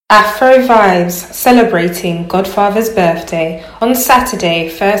Afrovibez, celebrating Godafather's birthday on Saturday,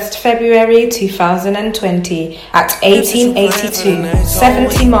 1st February 2020 at 1882,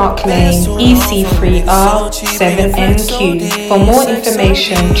 70 Mark Lane, EC3R 7NQ. For more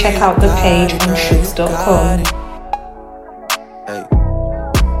information, check out the page on shoots.com. Hey.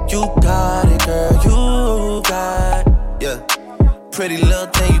 You got it, girl, you got it, yeah. Pretty little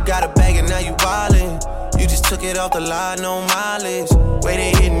thing, you got a bag and now you wildin'. You just took it off the line, no mileage.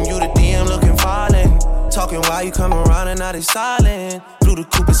 Waiting, hitting you the DM, looking violent. Talking while you come around and now they silent. Through the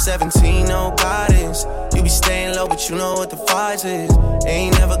coupe at 17, no guidance. You be staying low, but you know what the fight is.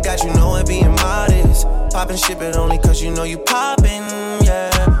 Ain't never got you know it being modest. Poppin' shit, but only cause you know you poppin',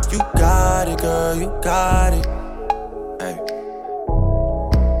 yeah. You got it, girl, you got it. Hey.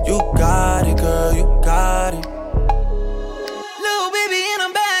 You got it, girl, you got it. Little baby, and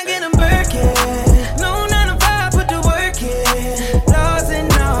I'm back and I'm Birkin.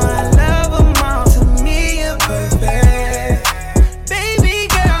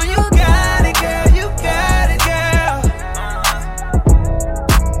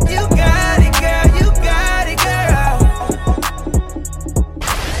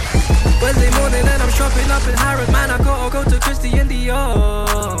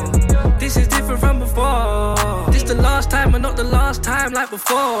 This is different from before. This the last time and not the last time like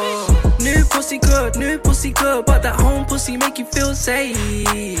before. New pussy good, but that home pussy make you feel safe.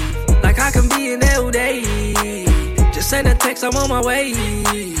 Like I can be in there all day. Just send a text, I'm on my way.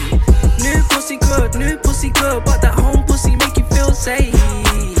 New pussy good, but that home pussy make you feel safe.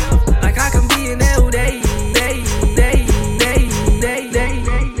 Like I can be in there all day.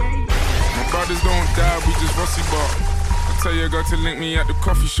 My brothers don't die, we just rusty bar. Tell your girl to link me at the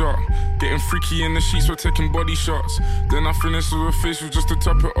coffee shop. Getting freaky in the sheets, we're taking body shots. Then I finish with a facial just to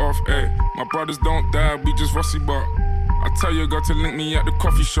top it off. Ay, my brothers don't die, we just rusty bar. I tell your girl to link me at the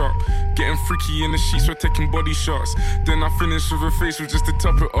coffee shop. Getting freaky in the sheets, we're taking body shots. Then I finish with a facial just to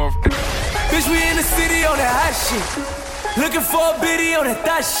top it off. Bitch, we in the city on that hot shit. Looking for a biddy on that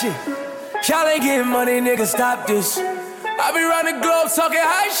thot shit. Y'all ain't getting money, nigga, stop this. I be round the globe talking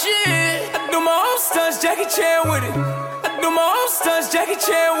high shit. I do my own stunts, Jackie Chan with it. I do my own stunts, Jackie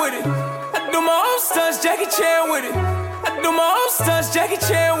Chan with it. I do my own stunts, Jackie Chan with it. I do my own stunts, Jackie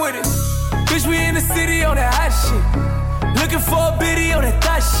Chan with it. Bitch, we in the city on that hot shit. Looking for a biddy on that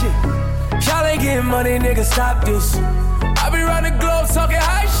thot shit. Y'all ain't getting money, nigga, stop this. I be round the globe talking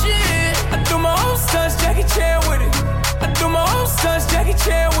high shit. I do my own stunts, Jackie Chan with it. I do my own stunts, Jackie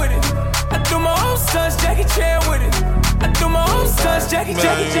Chan with it. I do my own stunts, Jackie Chan with it. I do my own stunts, Jackie.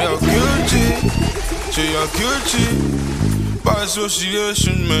 J'ai y'a guilty. By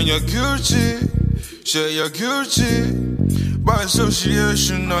association, man, you're guilty. Say you're guilty. By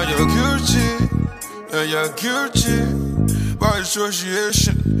association, now you're guilty. Yeah, you're guilty. By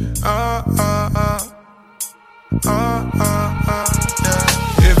association. Yeah.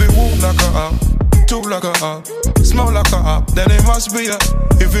 If it walk like a up, talk like a up, smell like a up, then it must be a.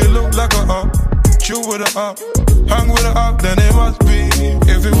 If it look like a up, chill with a up, hang with a up, then it must be.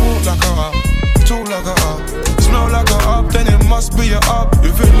 If it walk like a up, talk like a up, smell like a up, then it must be a up.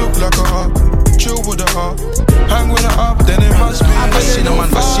 If it look like a up, chill with a up, hang with a up, then it must be. I seen a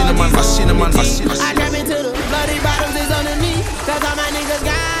man. I grab into the bloody bottoms is underneath, cause all my niggas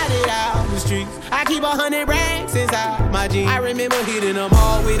got it out the streets. I keep 100 racks inside my jeans. I remember hitting them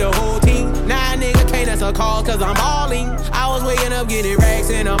all with the whole team. Now a nigga can't answer calls cause I'm balling. I was waking up getting racks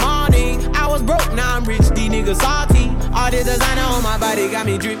in the morning. I was broke, now I'm rich, these niggas salty. All this designer on my body got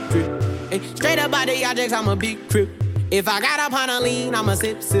me drip. Hey, straight up out the objects, I'm a big crip. If I got up on a lean, I'm a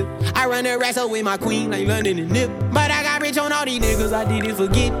sip. I run the racks up with my queen like London and Nip. But I got rich on all these niggas, I didn't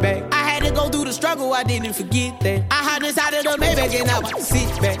forget back. I had to go through the struggle, I didn't forget that. I hopped inside of the Maybach and I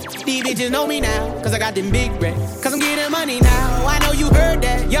sit back. These bitches know me now, cause I got them big racks. Cause I'm getting money now, I know you heard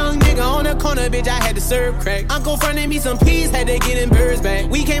that. Young nigga on the corner, bitch, I had to serve crack. Uncle fronted me some peas, had to get them birds back.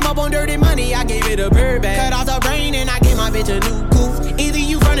 We came up on dirty money, I gave it a bird back. Cut off the brain and I gave my bitch a new goof. Either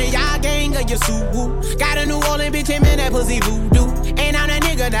you frontin' y'all gang or you Subaru. Got a New Orleans bitch, him in that pussy voodoo. And I'm that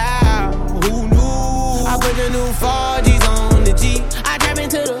nigga now, who knew? I put the new 4Gs on the G. I trap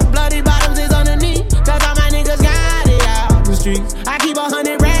into the bloody bottoms is underneath, cause all my niggas got it out the streets. I keep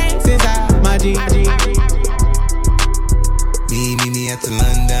 100 racks inside my jeans. Meet me at the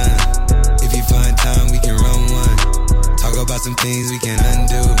London. If you find time, we can run one. Talk about some things we can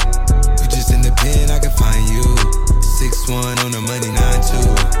undo. You just in the pen, I can find you. 6'1" on the money, 9'2".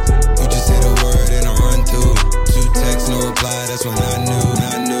 You just say the word and I run through. 2 texts, no reply, that's when I knew.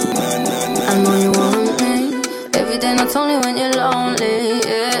 I know you want me. Every day not only when you're lonely,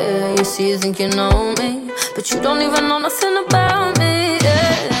 yeah. You see, you think you know me, but you don't even know nothing about me,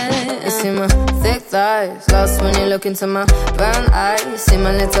 yeah. lies. Lost when you look into my brown eyes. See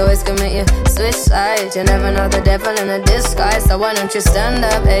my little ways commit you switch sides. You never know the devil in a disguise. So why don't you stand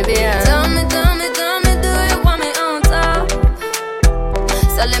up, baby? And tell me, do you want me on top?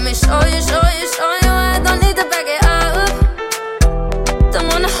 So let me show you. I don't need to back it up. Don't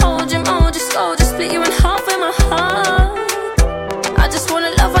wanna hold you, mold you, slow, just split you in half with my heart. I just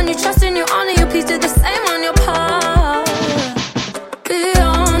wanna love on you, trust in you, honor you. Please do the same on your part. Be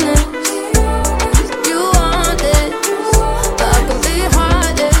honest, you want it, but I can be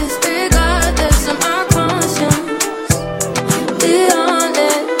heartless, regardless of my conscience. Be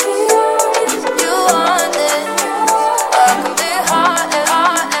honest, you want it, but I can be heartless.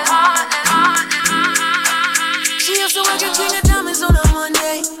 She used to work at King of Diamonds on a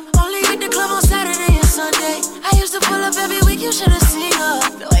Monday, only hit the club on Saturday and Sunday. I used to pull up every week, you should've seen her.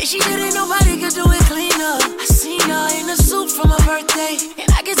 The way she did it, nobody could do it cleaner. I seen her in a suit for my birthday,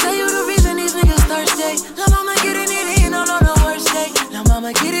 and I can tell you the reason these niggas thirsty. La mama getting it in on the worst day. La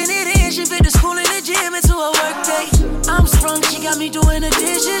mama getting it in, she fit the school and the gym into a work day. I'm sprung, she got me doing the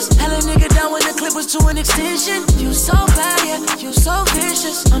dishes. Hell a nigga down when the clip was to an extension. You so bad, yeah, you so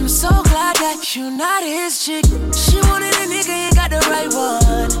vicious. I'm so glad that you not his chick. She wanted a nigga and got the right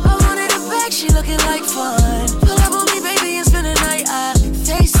one. I wanted a bag, she looking like fun. Pull up on me, baby, and spend the night.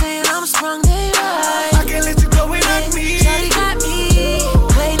 They saying I'm sprung, they right. I can't let you go without me. Shawty got me,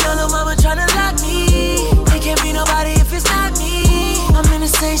 waiting on the mama tryna lock me. It can't be nobody if it's not me. I'm in the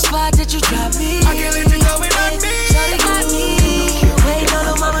same spot that you dropped me. I can't let you go without me. Shawty got me, waiting on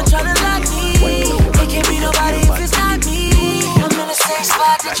the mama tryna lock me. It can't be nobody if it's not me. I'm in the same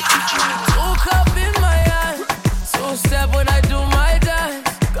spot that you dropped me. Woke up in my hand, so step when I do my dance.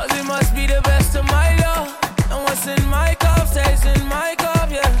 Cause it must be the best of my love. And what's in my cup stays in my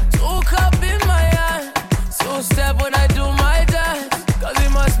cup, yeah. Two cup in my hand, so step when I do my dance. Cause it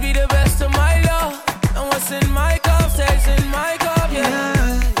must be the best of my love. And what's in my cup stays in my cup,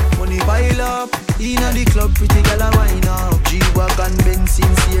 yeah. Money pile up, in the club, pretty girl a wine up. G-Wagon,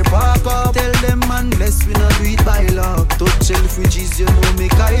 Benzine, see park up. Tell them man, bless we not do it by luck. Touch Selfridges, you know me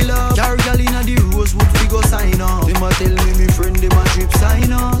Kyle up. Carry girl in the Rosewood, we go sign up. Them a tell me friend, them a drip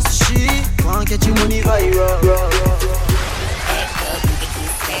sign us. She can't get you money viral. Act up, you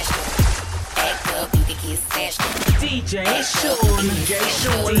can get smashed up. DJ Sean.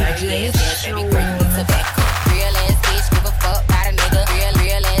 Every break with tobacco. Real ass bitch, give a fuck about a nigga.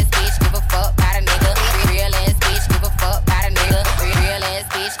 Real ass bitch, give a fuck about a nigga. Real ass bitch, give a fuck about a nigga. Real ass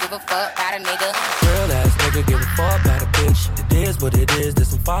bitch, give a fuck about a nigga. Real ass nigga, give a fuck about a bitch. It is what it is, there's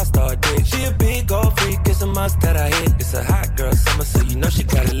some 5-star dick. She a big gold freak, it's a must that I hit. It's a hot girl summer, so you know she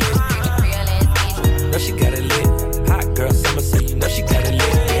got it lit. Real ass bitch, know she got it lit. Hot girl summer, so you know she got it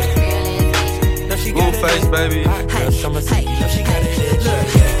lit. Know she got it lit. Baby. Hot girl summer, so you know she got it lit.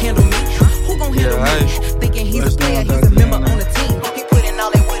 Handle me, who gon' handle me? Thinking he's a player, he's a member on the team. He putting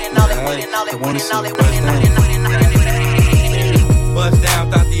all that wood and all that wood and all that wood and all that wood and all that wood and all that wood. Bust down,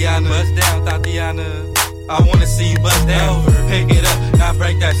 Tatiana. Bust down, Tatiana. I wanna see you bust down. Pick it up, now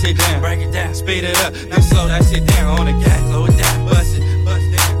break that shit down. Break it down, speed it up, now slow that shit down on the gas. Slow it down, bust it,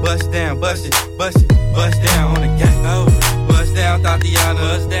 bust down, bust it, bust it, bust down on the gas. Bust down, Tatiana.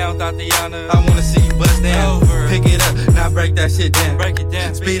 Bust down, Tatiana. I wanna see you bust down. Pick it up, now break that shit down. Break it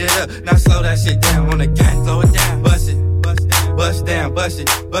down, speed it up, now slow that shit down on the gas. Slow it down, bust it, bust down, bust it,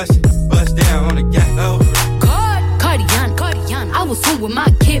 bust it, bust down on the gas. Cardiana, I was home with my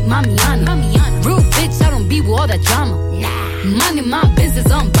kid, Mamiana. Real bitch, I don't be with all that drama. Money, my business,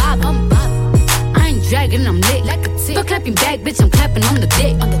 I'm bobbing. I ain't dragging, I'm lit like a tick. Still clapping back, bitch, I'm clapping on the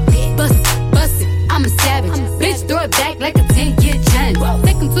dick. Bust it, I'm a savage. Bitch, throw it back like a 10-year challenge.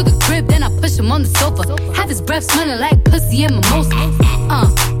 Take him to the crib, then I push him on the sofa. Have his breath smelling like pussy and mimosa.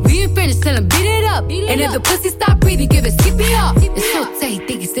 We ain't finished, tell him beat it up. And if the pussy stop breathing, give it CPR. It's so tight,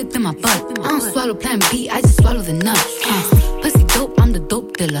 think it slipped in my butt. I don't swallow plan B, I just swallow the nut. Pussy dope, I'm the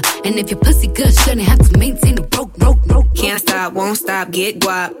dope dealer. And if your pussy good, shouldn't have to maintain the broke. Can't stop, won't stop, get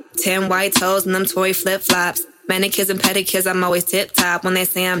guap. 10 white toes and them Tory flip-flops. Manicures and pedicures, I'm always tip-top. When they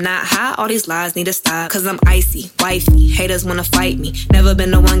say I'm not hot, all these lies need to stop. Cause I'm icy, wifey, haters wanna fight me. Never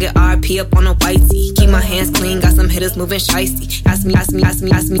been the one get RP up on a white tee. Keep my hands clean, got some hitters moving shiesty. Ask me. Real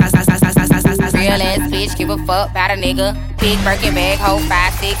ass bitch, give a fuck about a nigga. Big Birkin bag, hold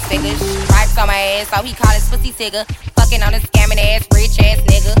 5-6 figures. Stripes on my ass, so he call his pussy tigger. Fucking on a scamming ass, rich ass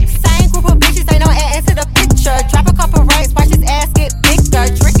nigga. Same group of bitches, ain't no ass to the picture. Drop a couple racks, watch his ass get bigger.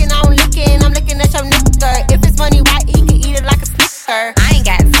 Drinking, I'm licking, I'm looking at your nigga. If it's money right, he can eat it like a Snicker. I ain't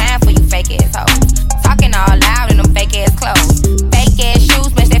got time for you fake ass hoes. Talking all loud in them fake ass clothes. Fake ass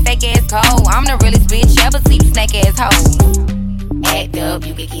shoes, match that fake ass coat. I'm the realest bitch ever see you snake ass hoes. Act up,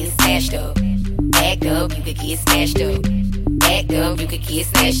 you can get snatched up. Act up, you could get snatched up. Act up, you could get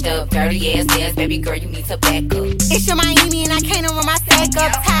snatched up. Dirty ass ass, baby girl, you need to back up. It's your Miami and I can't run my sack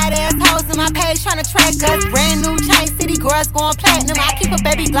up. Tired ass hoes in my page tryna track us. Brand new chain, city girls going platinum. I keep a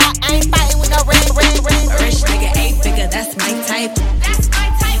baby Glock, I ain't fighting with no ring. A rich nigga, 8-figure, that's my type. That's my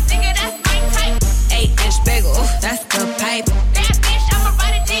type, nigga, that's my type. 8-inch bagel, that's good pipe. That bitch, I'ma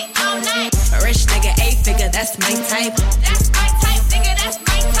ride a dick all night. A rich nigga, 8-figure, that's my type. That's my type, nigga, that's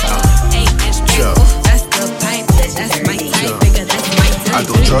my type. 8-inch bagel, that's good pipe. That's my type, nigga, that's my type. I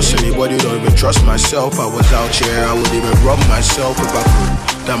don't trust anybody, don't even trust myself. I was out here, I would even rob myself if I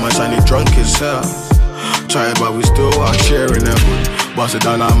could. That much I need drunk as hell. Try it, but we still out sharing that wood. Bust it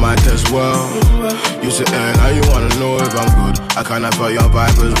down, I might as well. You say, now you wanna know if I'm good. I kinda feel your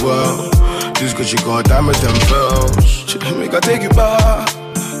vibe as well. Just cause you got damage them bills. Make I take you back.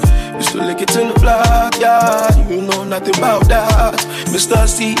 Used to lick it in the block, yeah. You know nothing about that. Mr.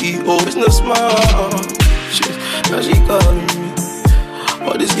 CEO, businessman. Shit, now she calling me.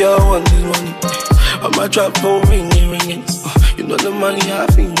 All this girl want is money. On my trap phone ringing. You know the money I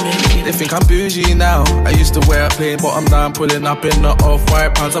think making. They think I'm bougie now. I used to wear a plain bottom down, pulling up in the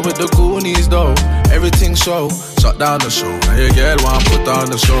off-white pants. I'm with the Goonies though. Everything show, shut down the show. Now your girl want put down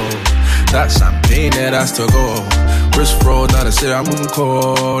the show. That champagne, yeah, that's to go. Wrist rolled, now they say I'm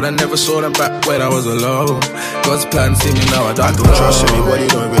cold. I never saw them back when I was alone. God's plan, see me now, I don't trust anybody,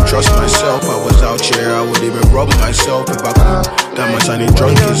 don't even trust myself. I was out here, I would even rob myself if I could. That much I need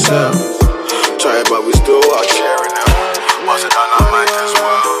drunk as hell. Try it, but we still out sharing now. Bust it down, I might as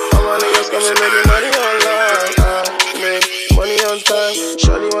well. All my niggas coming making money online. Make money on time.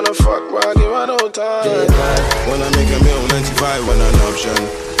 Shawty wanna fuck, but I give her no time. When I make a meal, 95 when an option.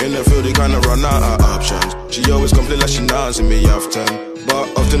 In the field, they kinda run out of options. She always complain like she not see me often. But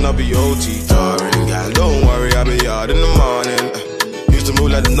often I'll be OT tiring, girl. Don't worry, I'll be out in the morning. Used to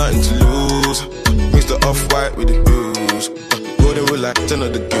move like there's nothing to lose. Mix the off-white with the blues. Golden with like 10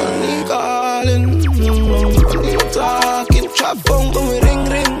 of the girls. Calling, money talking. Trap phone when we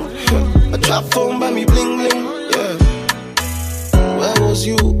ring. A trap phone by me bling bling, yeah. Where was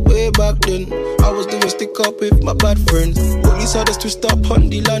you way back then? I was doing stick up with my bad friends. Police had us twist up on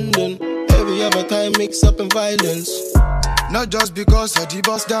the London. Every other time mix up in violence. Not just because I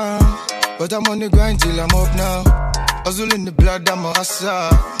D-bust down, but I'm on the grind till I'm up now. Hustle in the blood, I'm a hustler.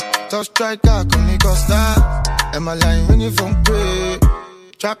 Tough striker, come me costa. Am I lying when you from pray?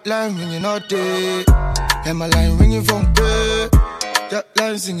 Trap line when you're not there. Am I lying when you from pray? Trap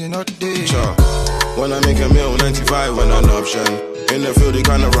line singing not there. Sure. When I make a meal, 95 when an option. In the field, they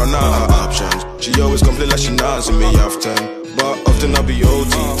kinda run out of options. She always complain like she not see me often. But often I'll be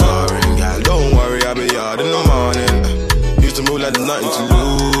OT tiring, girl. Don't worry, I'll be out in the morning. Used to move like there's nothing to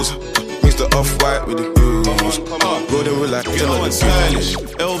lose. Mix the off-white with the blues. Golden with like you know what's stylish.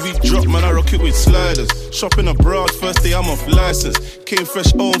 LV drop, man, I rock it with sliders. Shopping abroad, first day I'm off license. Came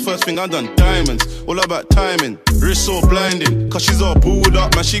fresh home, first thing I done diamonds. All about timing, wrist so blinding. Cause she's all booed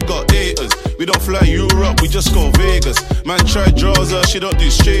up, man, she got haters. We don't fly Europe, we just go Vegas. Man, try draws her, she don't do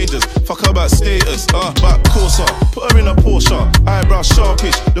strangers. Fuck her about status, back courser. Put her in a Porsche, eyebrow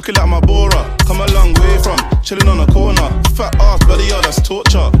sharpish. Looking like my Bora, come a long way from chilling on a corner. Fat ass, bloody hell, that's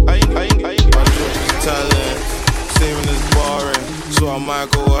torture. I ain't talent, saving is boring. So I'm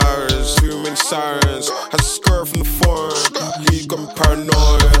Michael Harris, screaming sirens. Had to skirt from the forest. You got me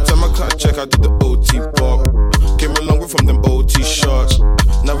paranoid. Time I can't check, I did the OT pop. Came along with from them OT shots.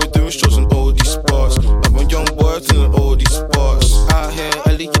 Now we're doing shows on OD spots. I'm a young boy telling OD spots. Out here,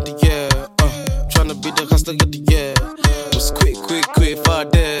 early in the year. Tryna be the hustler of the year. Was quick, far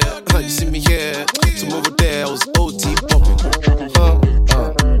there. You see me here, so over there, I was OT popping.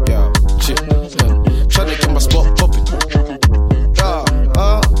 Yeah, shit. Tryna get my spot popping.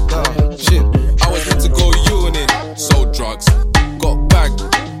 Shit. I was meant to go uni, sold drugs, got bagged.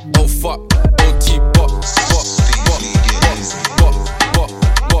 Oh fuck, OT bop.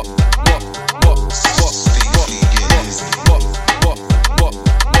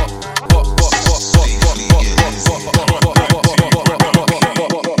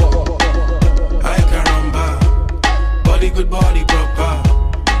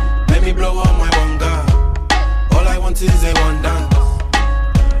 Is a one dance.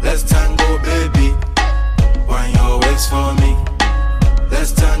 Let's tango, baby. Wind your waist for me.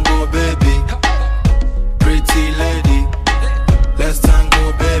 Let's tango, baby. Pretty lady. Let's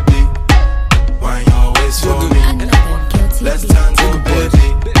tango, baby. Wind your waist for me. Let's tango,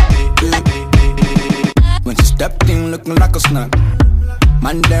 baby. When she stepped in looking like a snack,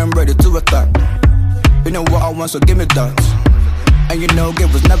 man damn ready to attack. You know what I want, so give me that. And you know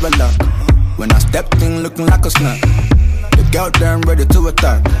it was never luck. When I stepped in looking like a snack, the girl damn ready to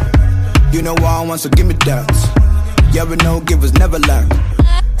attack. You know what I want, so give me that. Yeah, we know givers never lack.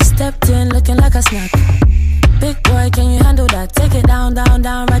 Stepped in looking like a snack. Big boy, can you handle that? Take it down, down,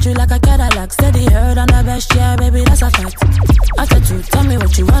 down, ride you like a Cadillac. Steady heard on the best, yeah, baby, that's a fact. After two, tell me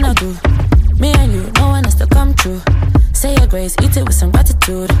what you wanna do. Me and you, no one has to come true. Say your grace, eat it with some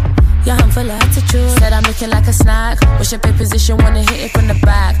gratitude. Yeah, I'm full of attitude. Said I'm looking like a snack. What's your pay position? Wanna hit it from the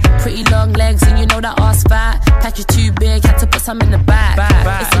back. Pretty long legs, and you know that ass fat. Pack you too big, had to put some in the back.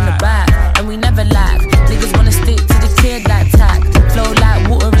 It's in the back, and we never lack. Niggas wanna stick to the kid like tack. Flow like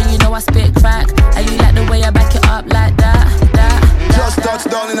water, and you know I spit crack. And you like the way I back it up like that. Just touched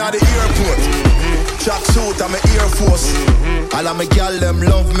down in the airport. Track suit, I'm an Air Force. All of my gal them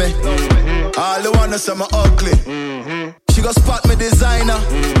love me. All the wanna say me ugly. She gon' spot me designer.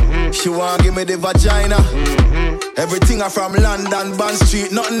 She wanna give me the vagina. Everything I from London, Bond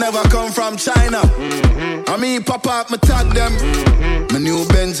Street. Nothing ever come from China. I mean pop up, me tag them. My new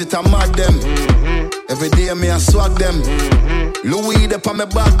Benz, it a mad them. Every day me I swag them. Louis up on me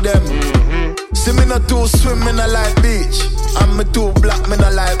back them. See me not too swim, me not like beach. And me too black, me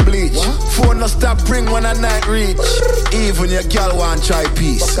not like bleach. Phone no stop ring when a night reach. Even your girl want try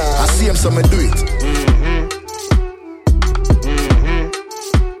peace. I see him, so me do it.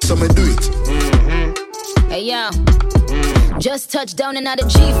 So me do it. Hey yo, just touched down and out of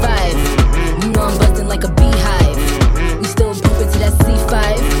G5. You know I'm buzzing like a beehive. We still bumping to that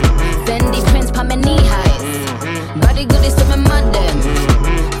C5. Fendi prints pa my knee highs. Body good is to my mother.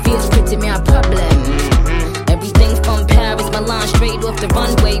 Feels pretty, me a problem. Everything from Paris, Milan, straight off the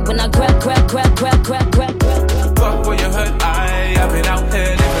runway. When I grab. Fuck what you heard, I've been out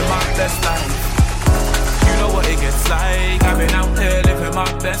here living my best life. You know what it gets like. I've been out here living my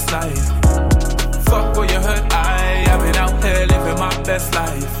best life. Fuck what you heard, I've been out here living my best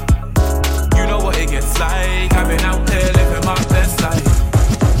life. You know what it gets like. I've been out here living my best life.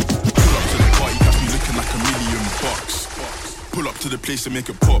 Pull up to the party, got me looking like $1 million. Pull up to the place and make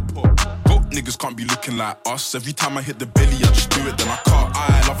it pop. Broke niggas can't be looking like us. Every time I hit the belly, I just do it, then I can't.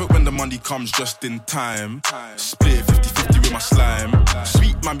 I love it when the money comes just in time. Split 50-50 with my slime.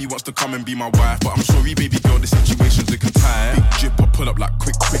 Sweet mammy wants to come and be my wife, but I'm sorry, baby girl, the situation's looking tight. Big drip, I pull up like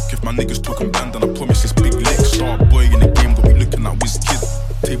quick. If my niggas talking band, then I promise it's big licks. Star boy in the game, got me looking like whiz kid.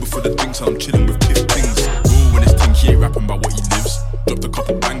 Table for the drinks, and I'm chilling with kid things. Roll when it's think he ain't rapping about what he lives. Dropped a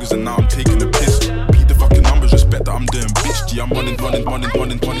couple bangers, and now I'm taking the piss. Beat the fucking numbers, respect that I'm doing bitch. G, I'm running. On the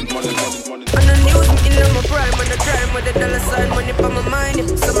news, me in my prime, on the crime with the dollar sign, money for my mind.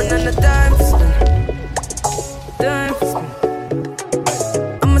 Someone on the time for spend.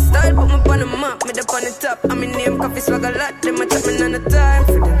 I'm a style, put me on the map, me up on the top. I'm in name, coffee swag a lot, them a chat me on the time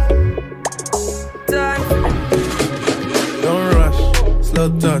for them. Don't rush, slow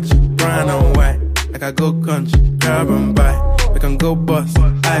touch, brown and white. Like I go country, grab and buy. We can go bust,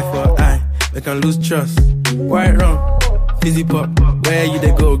 eye for eye. We can lose trust, white rum, fizzy pop. Where you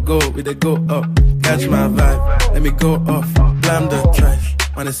they go, we they go up. Catch my vibe, let me go off. Blam the trash,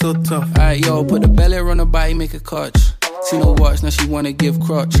 man it's so tough. Alright yo, put the belly on her body, make a catch. See no watch, now she wanna give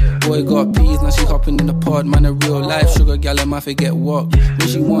crotch. Boy got peas, now she hopping in the pod. Man a real life sugar gal, I might forget what. When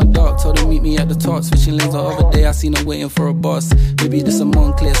she want dark, told her meet me at the top. Switching lanes the other day, I seen her waiting for a boss. Baby this a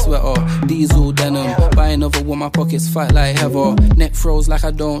Moncler sweater, diesel denim. Buying over with my pockets fight like heather. Neck froze like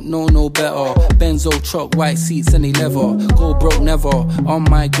I don't know no better. Benzo truck, white seats and they leather. Go broke never, on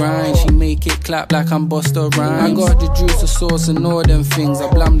my grind. She make it clap like I'm Busta Rhymes. I got the juice, the sauce and all them things. I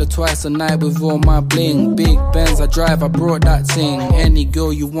blammed her twice a night with all my bling. Big Benz I drive, I brought that thing. Any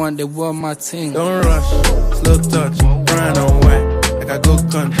girl you want, they want my ting. Don't rush, slow touch, brown and white. Like I go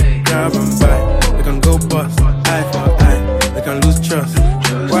country, grab and buy. We can go bust, eye for eye. We can lose trust,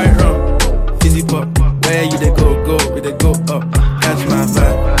 white rum, fizzy pop. Where you they go, we they go up. Catch my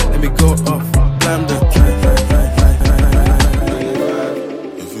vibe, let me go off. Blam the track.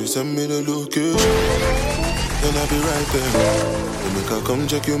 If you send me the location, then I'll be right there. Make her come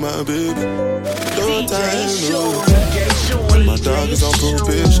check you, my baby. No time, no. My dog is on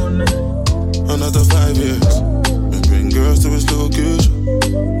probation. Another 5 years. And bring girls to his location.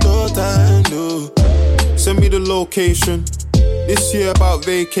 No time, no. Send me the location. This year about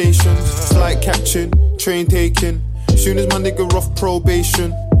vacations. Flight catching, train taking. Soon as my nigga off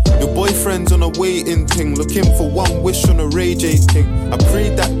probation. Your boyfriend's on a waiting thing. Looking for one wish on a Ray J thing. I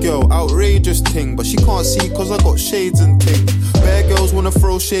prayed that girl, outrageous thing. But she can't see cause I got shades and ting. Bare girls wanna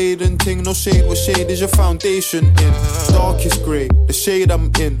throw shade and ting. No shade, what shade is your foundation in? Darkest grey, the shade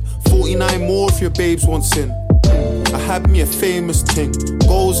I'm in. 49 more if your babes want sin. I had me a famous ting.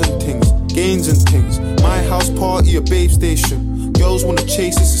 Goals and things, gains and things. My house party, a babe station. Girls wanna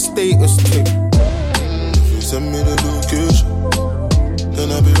chase, it's a status thing. If you send me the location, then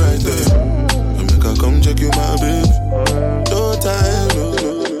I'll be right later. I make her come check you, my babe. No time, no.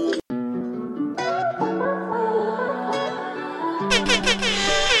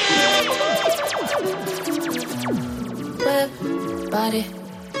 Whip, body,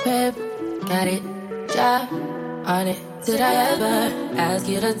 whip, got it, job on it. Did I ever ask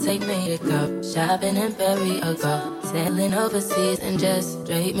you to take me to go shopping in Paris or go sailing overseas and just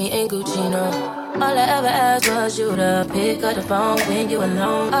drape me in Gucci? No. All I ever asked was you to pick up the phone when you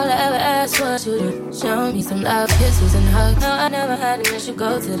alone. All I ever asked was you to show me some love, kisses and hugs. No, I never had to let you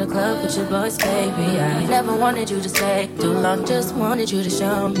go to the club with your boys, baby. I never wanted you to stay too long, just wanted you to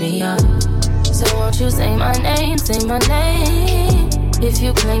show me up. So won't you say my name, say my name. If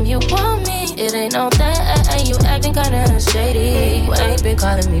you claim you want me, it ain't no thing. You acting kinda shady. You ain't been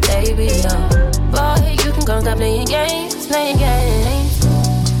calling me baby, yo. Boy, you can go stop playing games, playing games.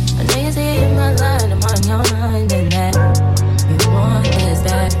 I know you see it in my line, I'm on your mind and that you want this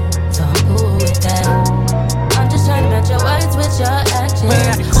back, so I'm cool with that. I'm just trying to match your words with your actions. When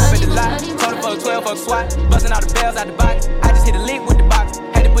I come up at the lot, told her for a 12 fuck swat, busting all the bells out the box. I just hit a lick with the box,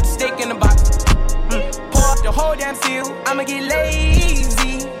 had to put the stick in the box. Pour up the whole damn seal, I'ma get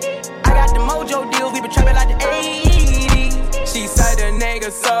lazy. I got the mojo deals, we been trapping like the 80s. She said the nigga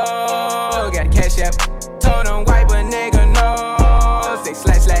so, got a cash app. Told him wipe a nigga no, say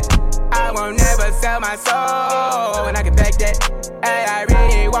slash slash. I won't never sell my soul, and I can back that. Hey, I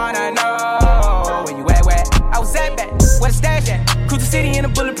really wanna know where you at, I was at back, where the stash at? Cruise the city in a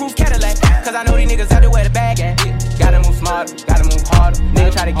bulletproof Cadillac, cause I know these niggas out there where the bag at. Gotta move smarter, gotta move harder.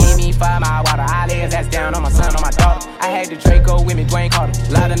 Nigga try to give me 5 mile water, I lay his ass down on my son, on my daughter. I had the Draco with me, Dwayne Carter.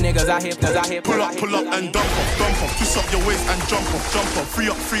 Lot of niggas out here, Pull up and dump off, twist up your waist and jump off. Free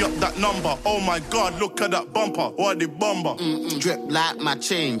up that number. Oh my God, look at that bumper, what the bomber. Drip like my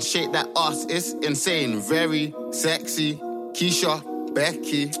chain, shake that ass, it's insane. Very sexy, Keisha,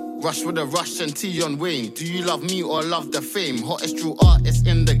 Becky. Rush with a Russian T on Wayne. Do you love me or love the fame? Hottest true artist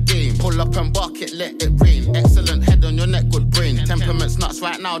in the game. Pull up and bark it, let it rain. Excellent head on your neck, good brain. Temperament's nuts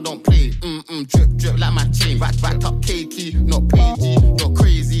right now, don't play. Drip like my chain. Backed up cakey, not pagey. You're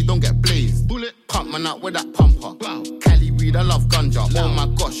crazy, don't get blazed. Bullet, pump man up with that pumper. Wow. Cali weed, I love ganja. Oh my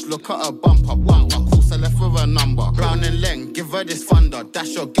gosh, look at her bumper. Wow, of course I left with a number. Brown and Leng, give her this thunder.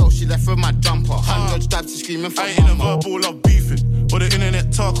 That's your girl, she left with my jumper. 100 stabs, she screaming for I ain't a verbal of beefing, or the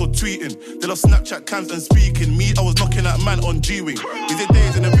internet talk or tweeting. They love Snapchat cams and speaking. Me, I was knocking at man on G-Wing. These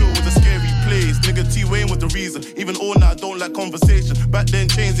days in the real was a scary place. Nigga T-Wayne was the reason. Even all now I don't like conversation. Back then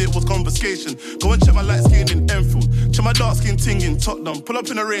chains it was conversation. Go and check my light skin in Enfield. Check my dark skin ting in Tottenham. Pull up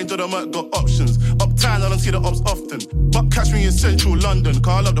in the range or the Merc got options. Uptown I don't see the ops often. But catch me in central London,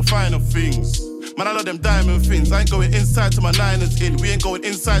 cause I love the finer things. Man, I love them diamond things. I ain't going inside to my 9ers in. We ain't going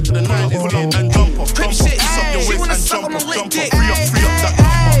inside to the 90s. Pull up and jump off. Piss up your waist and jump off. Free up that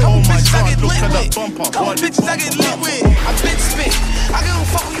bumper. Oh my God, look at that bumper. Couple bitches I get lit with. I been spit. I give a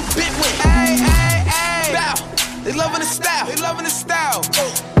fuck who you been with. Bow. They loving the style.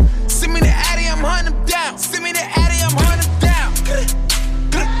 Send me the Addy, I'm hunting them down.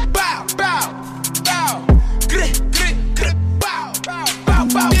 Bow.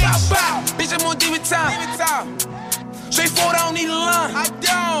 Bitch, I'm on demon time. Straightforward, I don't need a line. I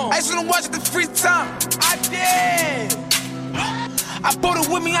don't. I just wanna watch it the free time. I did. I bought it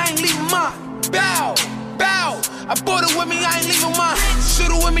with me, I ain't leaving mine. Bow. I bought it with me, I ain't leaving mine.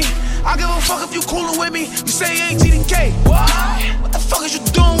 Shoot it with me. I give a fuck if you coolin' with me. You say you ain't GDK. What the fuck is you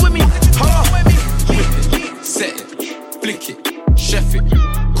doing with me? Hold on. Whip it, set it, flick it, chef it,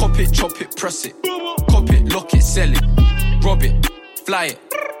 cop it, chop it, press it, cop it, lock it, sell it, rob it, fly it,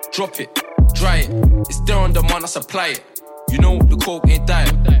 drop it, dry it. It's there on demand, I supply it. You know the coke ain't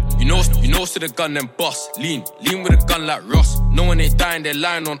dying. You know to the gun then bust. Lean with a gun like Ross. No one ain't dying, they're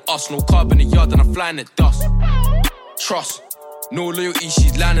lying on us. No carb in the yard and I'm flying at dust. Trust. No loyalty,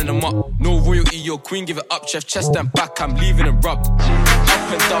 she's lining them up. No royalty, your queen, give it up. Chest and back, I'm leaving it rubbed. Up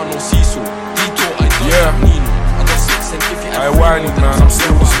and down, no seesaw. Detour, I don't have Nino. I got 6 and if you have whine it, man, I'm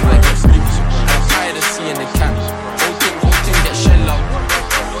serious, man. I'm tired of seeing the cat. Whole thing get shell out.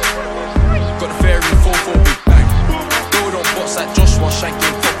 Got the fairy 4-4 big bang. Throw on bots like Joshua,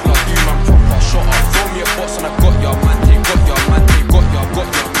 shanking proper. Do man proper, shot up. Throw me a box and I got ya, man. Got ya.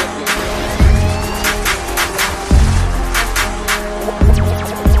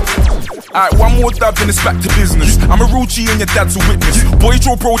 Alright, one more dab, then it's back to business. I'm a real G and your dad's a witness. Boy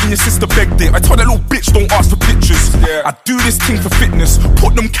draw broad and your sister begged it. I told that little bitch don't ask for pictures. I do this thing for fitness.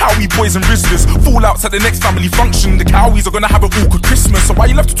 Put them Cowie boys and Rizzlers. Fallouts at the next family function. The Cowies are gonna have an awkward Christmas. So why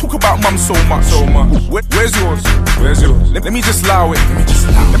you love to talk about mum so much? Where's yours? Let me just allow it.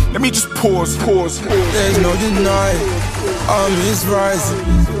 Let me just pause. There's no denying Army is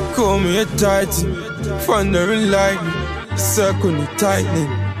rising, call me a titan. Thunder and lightning, circle me tightening.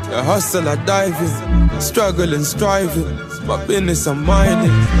 The hustle I dive in, struggling, striving. My business I'm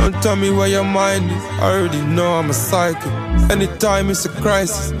minding. Don't tell me where your mind is. I already know I'm a psychic. Anytime it's a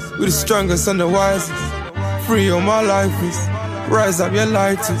crisis, we're the strongest and the wisest. Free all my life is. Rise up your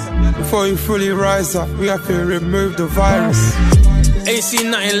lighters. Before you fully rise up, we have to remove the virus. Ain't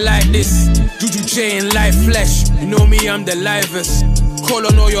seen nothing like this. Juju J in live flesh. You know me, I'm the livest. Call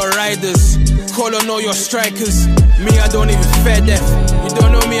on all your riders. Call on all your strikers. Me, I don't even fear death. You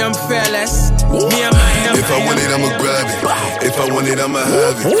don't know me, I'm fearless. Me, I'm If I want it, I'ma grab it. If I want it, I'ma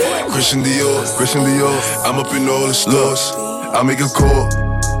have it. Christian Dior, I'm up in all the stores. I make a call.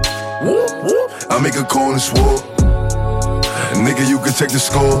 I make a call and swore. Nigga, you can check the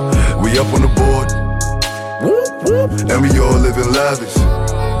score. We up on the board. And we all living lavish.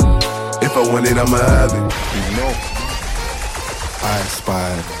 If I want it, I'ma have it. You know. I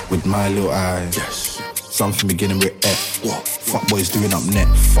spy with my little eyes. Yes. Something beginning with F. What? Fuck boys doing up net.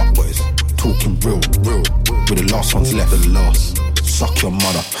 Fuck boys talking real. With the last ones left. The last. Suck your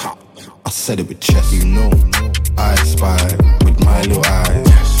mother. I said it with chest. You know. I spy with my little eyes.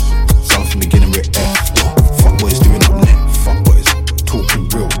 Yes. Something beginning with F. Fuck boys doing up net. Fuck boys talking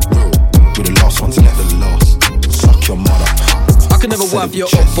real. With the last ones left. The last. Suck your mother. I can never wipe your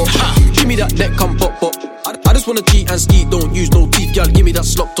up. Give me that neck, come pop. I just wanna cheat and ski, don't use no teeth, girl, give me that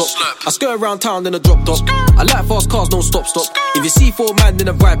slop top. I skirt around town in a drop top. I like fast cars, don't stop. If you see 4 man in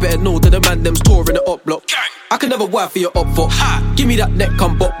a ride, better know that the man them's touring the up block. I can never wipe for your up for. Give me that neck,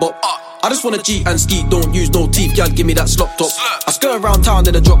 come bop. I just wanna cheat and ski, don't use no teeth, girl, give me that slop top. I skirt around town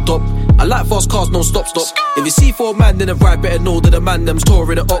in a drop top. I like fast cars, don't stop. If you see 4 man in a ride, better know that the man them's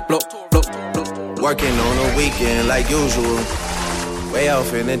touring the up block. Working on a weekend like usual. Way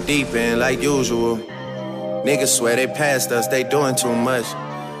off in the deep end like usual. Niggas swear they passed us, they doing too much.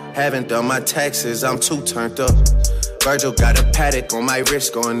 Haven't done my taxes, I'm too turned up. Virgil got a paddock on my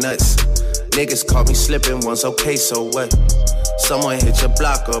wrist going nuts. Niggas caught me slipping once, okay, so what? Someone hit your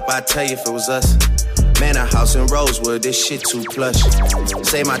block up, I tell you if it was us. Man, a house in Rosewood, this shit too plush.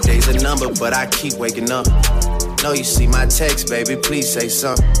 Say my day's a number, but I keep waking up. Know you see my text, baby, please say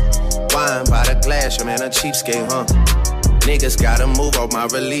something. Wine by the glass, your man a cheapskate, huh? Niggas gotta move on my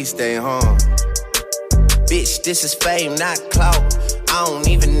release day, huh? Bitch, this is fame, not clout. I don't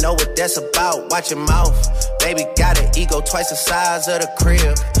even know what that's about. Watch your mouth. Baby got an ego twice the size of the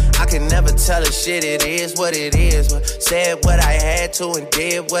crib. I can never tell a shit, it is what it is. But said what I had to and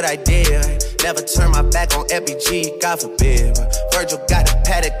did what I did. Never turn my back on FBG, God forbid. Virgil got a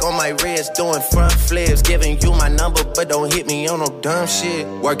paddock on my wrist, doing front flips. Giving you my number, but don't hit me on no dumb shit.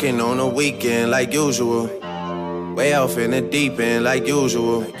 Working on the weekend like usual. Way off in the deep end like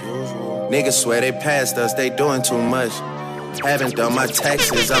usual. Niggas swear they passed us, they doing too much. Haven't done my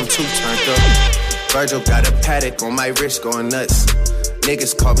taxes, I'm too turned up. Virgil got a paddock on my wrist going nuts.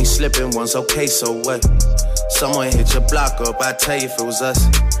 Niggas caught me slipping once, okay, so what? Someone hit your block up, I tell you if it was us.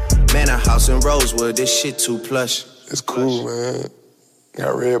 Man, a house in Rosewood, this shit too plush. It's cool, man.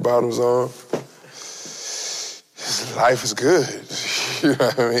 Got red bottoms on. Life is good. You know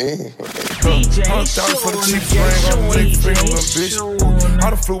what I mean? $100 for the cheapest ring, I'm a big free, I'm a bitch. I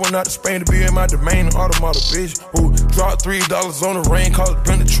done flew one out to Spain to be in my domain, automata, bitch. Ooh, dropped $3 on the rain, called it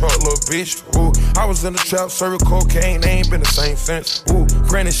been the truck, little bitch. Ooh, I was in the trap, serving cocaine, they ain't been the same since. Ooh,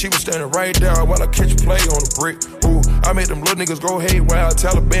 granted, she was standing right there while I catch a play on the brick. Ooh, I made them little niggas go haywire,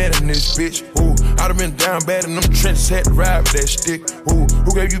 Taliban in this bitch. Ooh, I done been down bad in them trenches, had to ride with that stick. Ooh,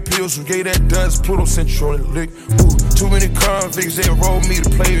 who gave you pills, who gave that dust, Pluto sent you on the lick. Ooh, too many convicts, they rolled me to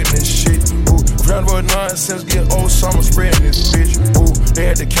play in this shit. Ooh, ground about nonsense, get old, so I'm spreading this bitch. Ooh, they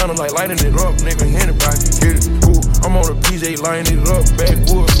had the counter like lighting it up, nigga, anybody can get it. Ooh, I'm on a PJ lining it up,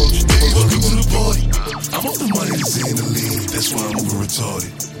 backwoods, folks. Welcome to the party. I'm off the money that's in the lead, that's why I'm over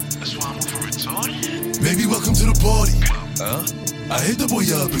retarded. Baby, welcome to the party. I hit the boy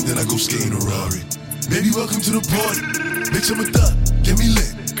up and then I go skating a Rari. Baby, welcome to the party. Bitch, I'm a thot, get me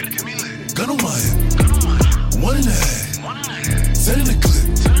lit. Gun on my hip, 1.5, set in the clip.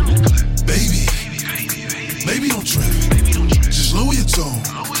 Baby, don't trip. Just lower your tone.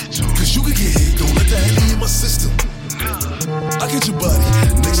 Cause you can get hit, don't let that hit in my system. I get your body,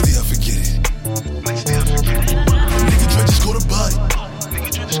 next day I forget it. Nigga try just go to body.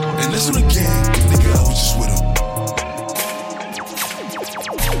 And that's on the gang, nigga, I was just with him.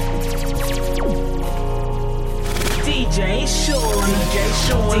 DJ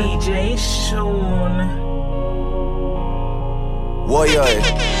Sean. Warrior.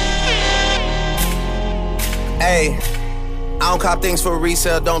 Hey, I don't cop things for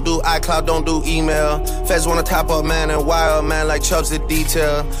resale, don't do iCloud, don't do email. Feds wanna top up man and wire up man like Chubbs did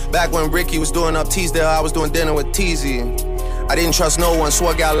detail. Back when Ricky was doing up Teasdale, I was doing dinner with Teasy. I didn't trust no one,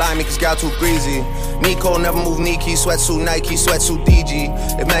 swore gal lied me cause gal too greasy. Nico never move Nike, sweatsuit Nike, sweatsuit DG.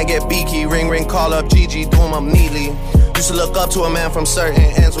 If man get beaky, ring ring, call up Gigi, do him up neatly. Used to look up to a man from certain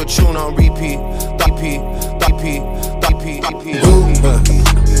ends with tune on repeat.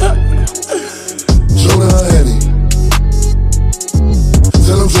 Show her Henny.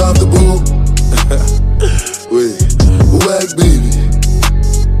 Tell him drop the boo. Wait, whack baby.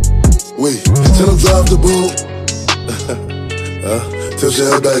 Wait, tell him drop the boo. Tilt your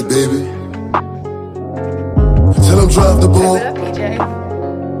head back, baby. Tell him drop the boo.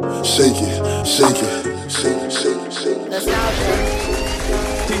 Shake it, shake it, shake it, shake it, shake it.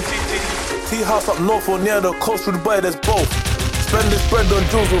 T-house up north or near the coast through the bay, there's both. Spend this bread on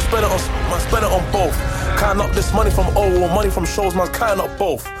jewels, we'll spend it on both. Counting up this money from O or money from shows, man's counting up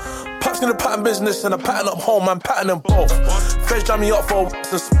both. Paps in the pattern business and a pattern up home, man, pattern them both. Feds jam me up for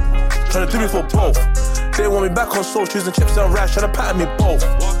trying to do me for both. They want me back on soul, choosing chips and rice, trying to pattern me both.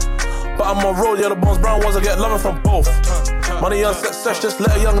 But I'm on road, yeah, the bones brown ones, I get loving from both. Money on success, just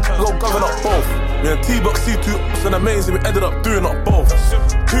let a young go govern up both. Me and T-Buck C2 and amazing, we ended up doing up both.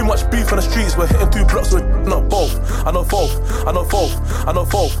 Too much beef on the streets, we're hitting 2 blocks, we're not both. I know both, I know both, I know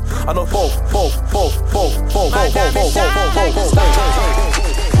both, I know both, both.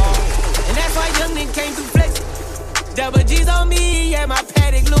 And that's why young nigga came through flexing. Double G's on me, yeah, my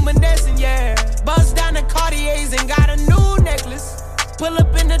paddock luminescent, yeah. Bust down the Cartiers and got a new necklace. Pull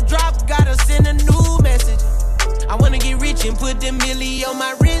up in the drop, gotta send a new message. I wanna get rich and put the milli on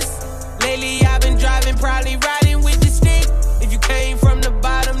my wrist. Lately I've been driving, probably riding with the stick. If you came from the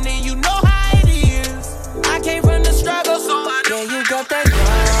bottom, then you know how it is. I came from the struggle, so I know. Yeah, you got that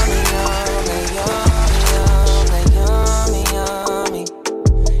yummy, yummy, yummy, yummy.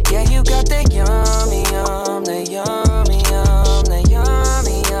 Yeah, you got that yummy, yummy, yummy, yummy, yummy,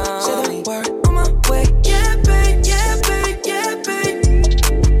 yummy. Say the word on my way, yeah, babe, yeah, babe, yeah, babe.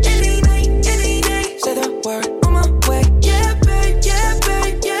 Any night, any day. Say the word on my way, yeah, babe, yeah,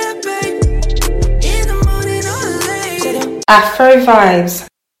 babe, yeah, babe. In the morning or late. Say the Afrovibez.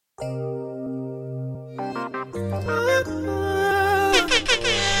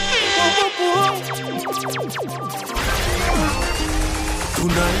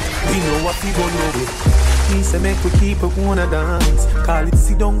 Tonight, we know what we gon' know it. He say make we keep it wanna dance. Call it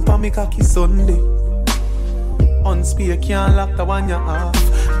sit down pa me cocky Sunday. Unspear can't lock the one you off.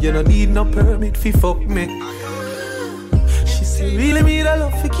 You don't need no permit fi fuck me. She say really me the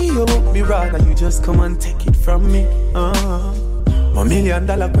love fi keep you up. Me rather you just come and take it from me. My $1 million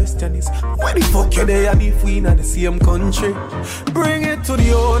question is where the fuck you there and if we in the same country? Bring it to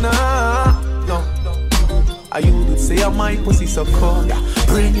the owner. No. I you would say my pussy so cold.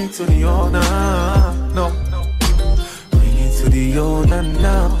 Bring it to the owner. No. Bring it to the owner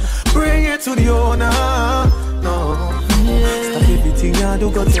now. Bring it to the owner. No. Stop everything I do,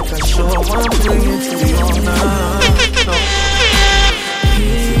 go take a show. Bring it to the owner. No. Bring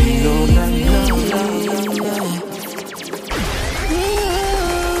it to the owner now.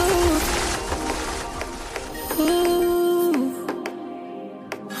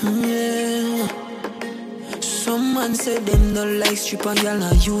 Man say them no like strip and y'all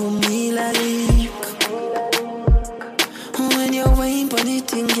know you me like. When you wine pon the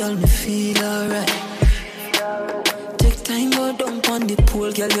thing, y'all me feel alright. Take time go down pon the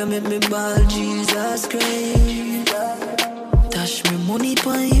pool, girl you make me ball Jesus Christ. Dash me money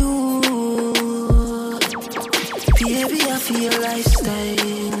pon you, baby I feel lifestyle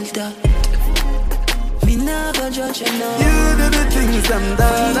that. Me never judge you now. You do the things I'm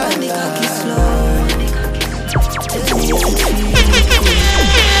done. Come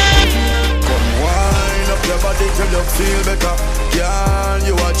wind up your body till you feel better. Girl,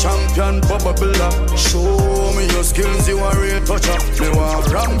 you a champion, bubbler. Show me your skills, you a real toucher. Me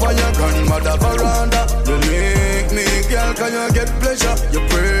walk round by your grandmother veranda. You make me, girl, can you get pleasure? Your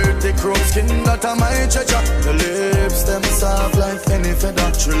pretty chrome skin, that a my treasure. Your lips, them soft like any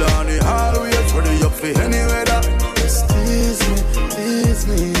feather. Trelawney always ready up for any weather. Just tease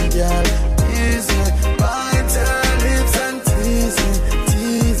me, girl, tease me. Bite your lips and tease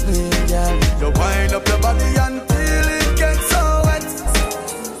me, girl. You wind up your body until it gets so wet.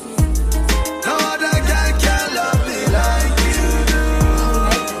 No other girl can love me like you do.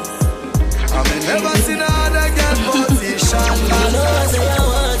 I mean, never seen another girl position like that. You know I say I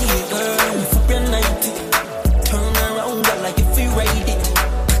want you, girl. Flip your 90. Turn around, girl, like if you ride it.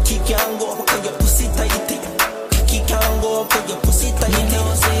 Cocky can't go up, cause your pussy tight. Cocky can't go up, cause your pussy tight. You know I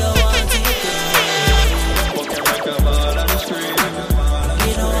say I want you.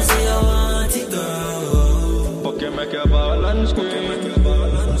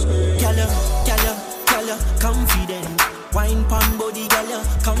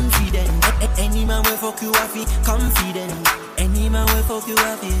 fuck you happy, confident. Any man will fuck you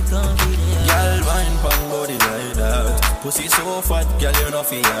happy, confident. Girl, wine pon body like that. Pussy so fat, girl, you know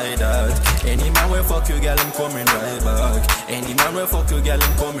fi hide that. Any man will fuck you, girl, I'm coming right back. Any man will fuck you, girl,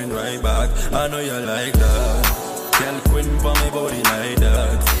 I'm coming right back. I know you like that. Girl, queen for me body like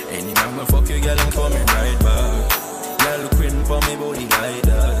that. Any man will fuck you, girl, I'm coming right back. Girl, queen for me body like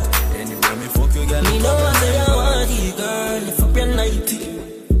that. Anywhere me fuck you, girl, I'm coming right back. Me know I say I want you, girl, if I'm your nighty.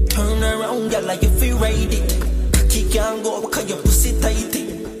 Turn around, girl, like you feel ready. Cocky can't go up, cause your pussy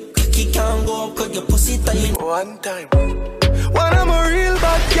tighty. Cocky can't go up, cause your pussy tight. One time. When I'm a real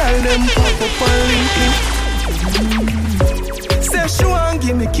bad girl, them pop up on LinkedIn. Say she want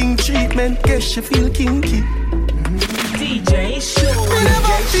give me king treatment, guess she feel kinky. DJ Show. Me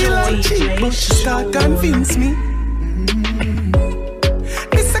never feel like cheap, but she start convince me.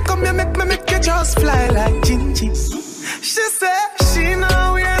 Me say come here, make you just fly like Gingy. She say she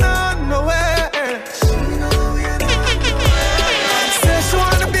know we ain't on nowhere. Say she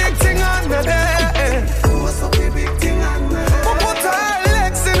want a big thing on the day. What's up, big thing on the day? Put her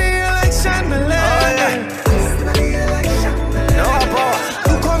legs in the air like chandelier. No, bro.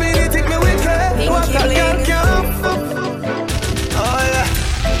 You come in and take me with her. What a girl can't fuck. Oh yeah.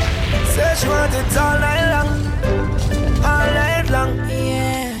 Say she want it all night long. All night long.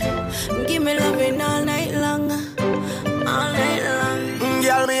 Yeah. Give me loving all night long. All night long.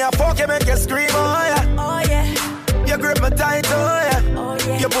 Girl, me a fuck you, make you scream, oh yeah. Oh yeah. You grip me tight, oh yeah. Oh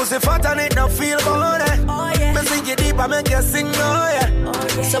yeah. Your pussy fat and it don't feel good, eh. Oh yeah. Me sink you deep and make you sing, oh yeah. Oh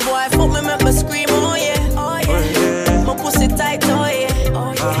yeah. So boy, fuck me, make me scream, oh yeah. Oh yeah. Oh, yeah. My pussy tight, oh yeah.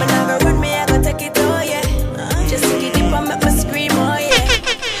 Oh yeah. Me nah go run me, I go take it, oh yeah. Just sink you deep and make me scream, oh yeah.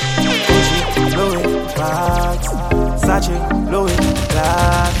 Gucci, Louis, Crocs, Sachi, Louis,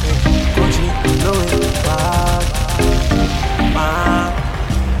 Black, Gucci, Louis, Crocs.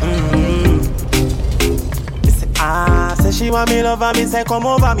 Say she want me love and me say come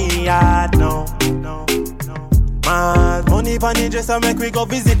over me yard. No. Mad money pon the dress and make we go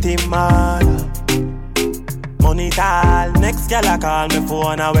visit him mad. Money tall, next girl I call me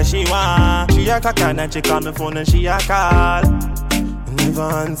phone and where she want. She a cock and she call me phone and she a call. Never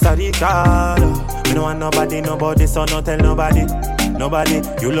answer the call. Me no want nobody, so no tell nobody. Nobody,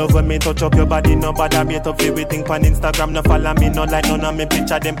 you love when me touch up your body. Nobody beat up everything pan Instagram. No follow me, no like none of me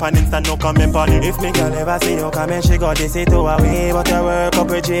picture them pan Insta. No comment on it. If me girl ever see you come she got this it away. But your work up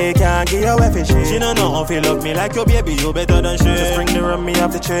with J can't give you a fish. She don't know if you love me like your baby. You better than she. Just bring the rum me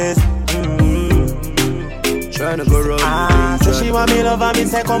off the chase. Tryna go round. So she want me love and me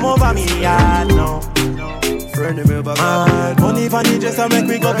say come over me yard no. Friend me back. Money for the dress and make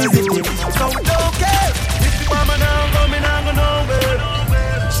we go visit him. So okay. If the mama now go me now go nowhere.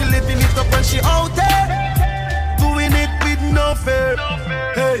 She living it up and she out there, doing it with no fear.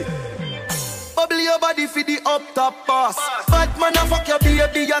 Hey, bubble your body for the up top boss. Bad man a fuck your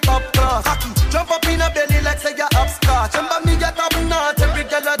baby your top class. Cocky, jump up in a belly like say you upstart. Remember me get up not every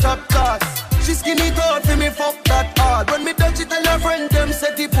girl a drop class. She skinny tall for me fuck that hard. When me touch it tell her friend them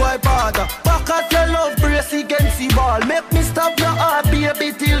set the boy bad. Back at your love brace against the ball. Make me stop your heart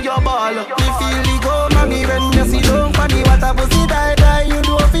baby till your ball. Me feel the go mommy when you see don't funny. What a pussy die you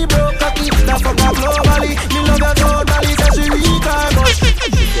know if he broke cocky. That's fuck up globally. Me love her totally cause she weak and much. She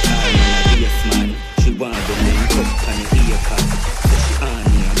say yes man. She want the link up and the ear cut. So she on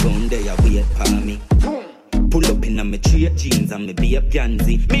me and down there wait for me. Pull up in my straight jeans and me be a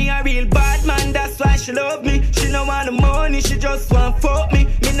pansy. Me a real bad man, that's why she love me. She no want the money, she just want fuck me.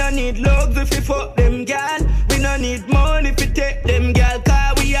 Me no need love if we fuck them gal. We no need money if we take them gal.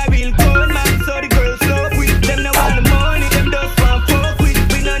 Cause we a real cold man, so the girls love we. Them no want the money, them just want fuck we.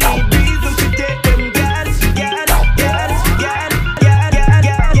 We no need reason to take them gal.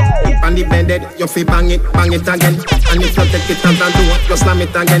 On the bended, you fi bang it again. And if you take it and do it, you slam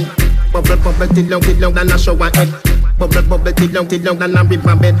it again. Bubble till long than a shower head. Bubble till long than a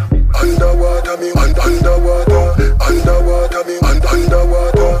river bed. Underwater me, underwater me, underwater me,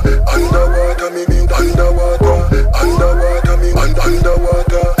 underwater me, underwater.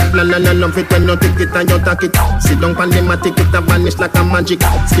 No, fit when you take it and you take it. Sit down pan them a take it a vanish like a magic.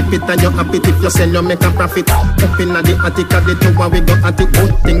 Skip it and you happy if you sell you make a profit. Up in the attic of the tower we go at it.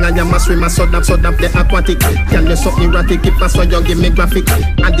 Good thing I am a swimmer, so that the aquatic. Can you so erratic if I saw you give me graphic.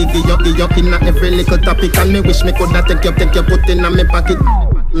 I dig you in every little topic. And me wish me coulda take you put in a me pocket.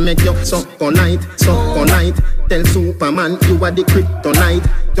 Make you so polite. Tell Superman you are the kryptonite.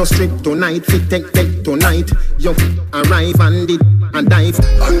 Just strip tonight, fit take tonight. You arrive and did and dive.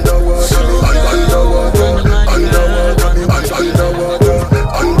 Underwater me, underwater me, underwater me, underwater me,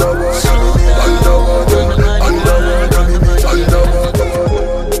 underwater me.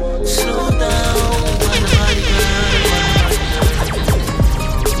 Slow down,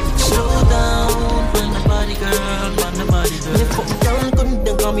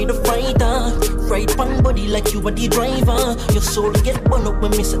 pan body like you are the driver. Your soul get burned up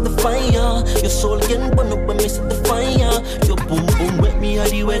when me set the fire. Your soul get burned up when me set the fire. Your boom boom wet me a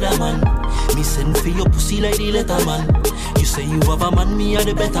the weatherman. Me send for your pussy like the letterman. You say you have a man, me a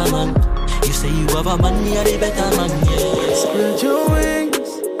the better man. You say you have a man, me a the better man. Yeah. Spread your wings.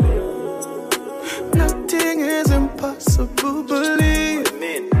 Nothing is impossible, believe.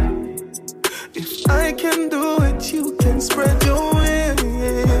 If I can do it, you can spread your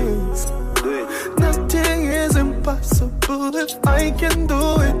wings. Nothing is impossible. If I can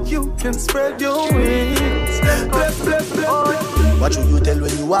do it, you can spread your wings. What should you tell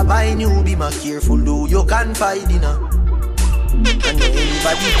when you are buying you? Be more careful, though you can find dinner. Can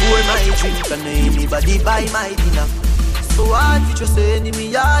anybody pour my drink? Can anybody buy my dinner? So hard for just an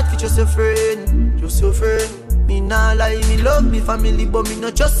enemy, hard for just a friend. Just your friend. Me nah lie, me love me family, but me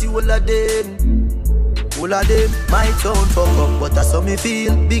not just see all of them. All of them might sound fuck up, but that's how me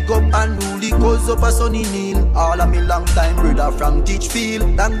feel. Big up and rule the cause up a sunny kneel. All of me long time brother from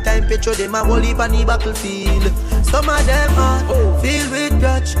Teachfield. Long time picture them a whole heap on the battlefield. Some of them are filled with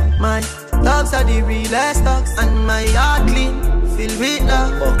grudge. My dogs are the realest dogs, and my heart clean, filled with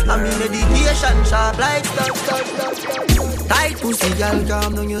love. And me meditation sharp like stuff. Tight pussy, girl,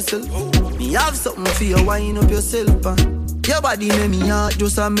 calm down yourself. Me have something for you, wind up yourself. Your body make me heart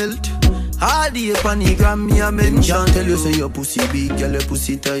just a melt. All the panigram me a mention. Can't tell you say your pussy big, girl, your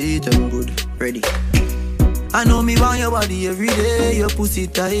pussy tight and good. Ready? I know me want your body every day. Your pussy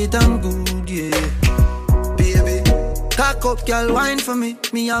tight and good, yeah. Baby, cock up, girl, wine for me.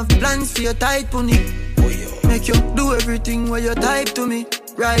 Me have plans for your tight pony. Make you do everything where you type to me.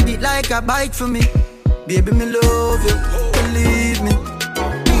 Ride it like a bike for me. Baby, me love you, believe me.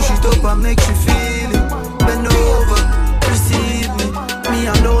 Push it up and make you feel it. Bend over, receive me. Me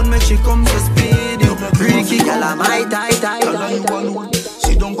alone make she come so speedy. Freaky girl, I'm high.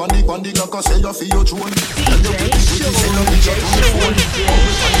 Sit down on the clock and say you feel your throne.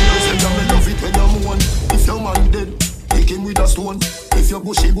 If your man dead, take him with a stone. If you're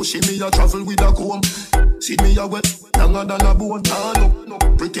bushy, me a travel with a comb. See me a wet, longer than a bone. No,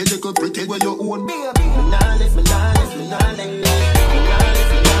 pretty little pretty where you own. Me nah live.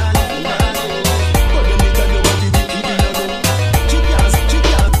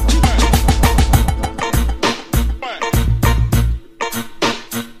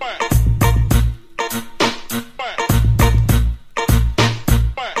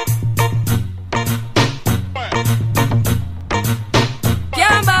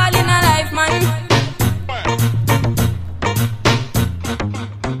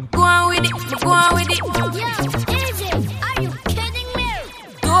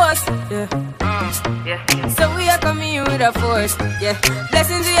 Yeah,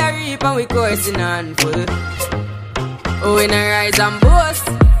 blessings we are reap and we coursing on full. Oh, we not rise and boast.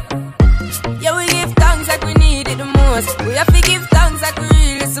 Yeah, we give thanks like we need it the most. We have to give thanks like we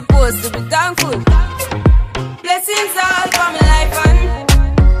really supposed to be thankful. Blessings all for my life and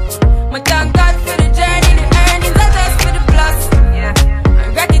my thank God for the journey, the earnings are just for the plus. Yeah,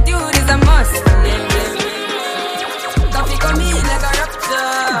 and gratitude is a must. Coffee come in like a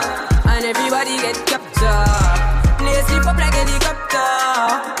raptor, and everybody get captured. Slip up like a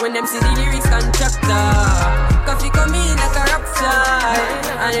helicopter when them see the lyrics contractor. Coffee come in like a rock star,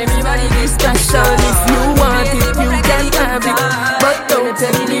 and everybody gets special. If you want it, you can have it, but don't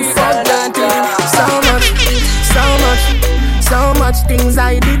take it for granted. So much things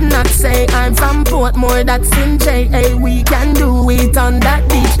I did not say. I'm from Portmore, that's in J.A. We can do it on that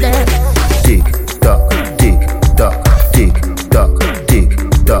beach there. Tick tock,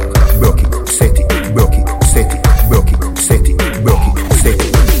 broke it, set it, broke it, set it.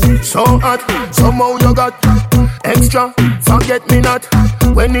 So hot, somehow you got extra, forget me not.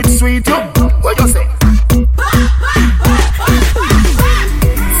 When it's sweet, you, what you say?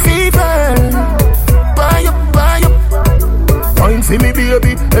 Fever, buy up. Wine for me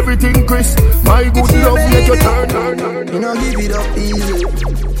baby, everything crisp. My good love make you turn. You know give it up easy.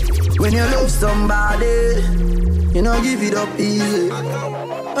 When you love somebody, you know give it up easy.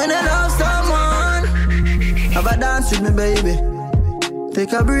 When you love someone, have a dance with me, baby.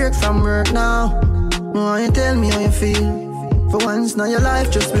 Take a break from work now. No, you tell me how you feel. For once, now your life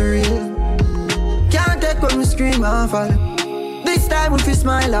just be real. Can't take when we scream and fall. This time if you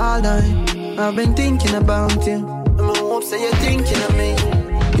smile all night. I've been thinking about you. I'm hope say you're thinking of me.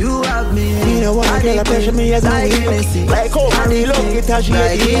 You have me. You know what I girl pressure me as a week. Like how I love it as you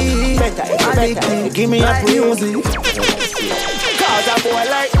get better. Give me a music. Cause a boy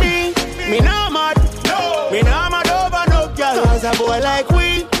like me no mad. Me no mad over no girl. Cause a boy like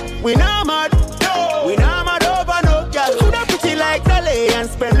we no mad. We no mad over no girl. Coulda pretty like Dolly and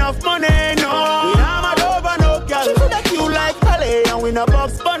spend enough money, no. We no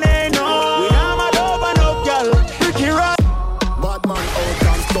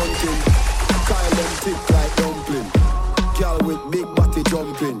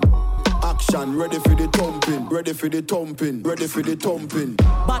jumping. Action, ready for the thumping, ready for the thumping, ready for the thumping.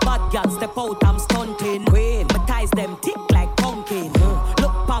 Bad girl step out, I'm stunting. Queen, my ties them tick like pumpkin.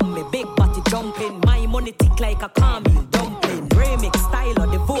 Look pon me, big body jumping. My money tick like a caramel dumpling. Remix style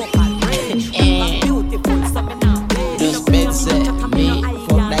of the vocal range. I'm beautiful, so me now play. Just bed set me,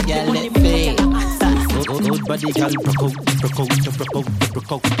 fuck that girl that fake. Good body girl, broke out.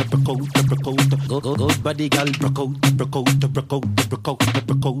 Good body girl, broke out.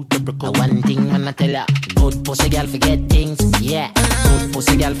 One thing when I tell ya, good pussy girl forget things, yeah. Good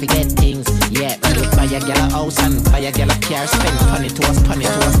pussy girl forget things, yeah. Good buy a girl a house and buy a girl a car, spend punny to us.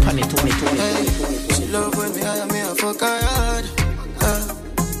 She love when me hire me a fuck her hard.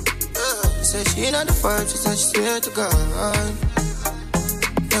 Say she ain't on the vibe, she said she swear to God.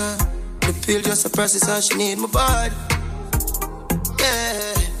 The pill just suppresses how she need my body.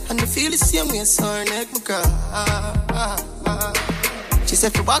 Yeah, and the feel the same way, so her neck my cry. She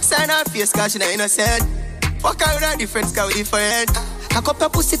said for box her in her face, cause she not innocent. Fuck her with her different, cause we different. I cup her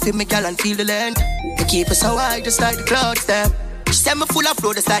pussy for me, girl, and feel the land. I keep her so high, just like the clouds, them. She said me full of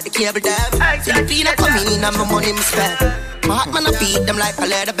flow, just like the cable dam. Filipina come in, and my money me spend. My heart man, I beat them like a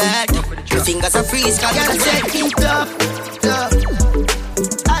leather bag. My fingers are freeze, cause you're taking tough.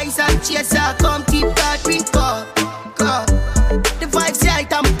 Eyes and chaser, come keep that drink up. The vibes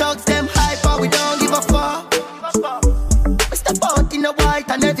right, I'm thugs, them hype, but we don't give a fuck. We step out in the white,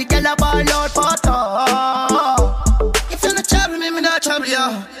 and every girl a ball out for talk. If you're not trouble me, me not trouble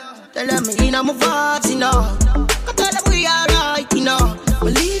you. Tell them me in my vibes, you know. I tell them we alright, you know.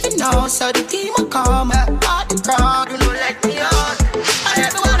 We're leaving now, so the team will come. Part the crowd, you know, let me out. I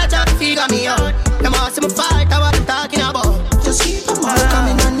never wanna try to figure me out. Them all see me fight, I what I'm talking about. Just keep them all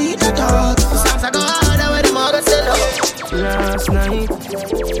coming, I need the dog. Songs I go harder where the mother said no. Last night,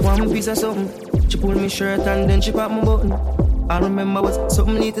 one piece of something. She pulled me shirt and then she popped my button. I remember was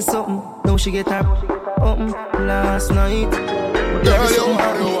something need to something. Now she get her open last night. Girl, you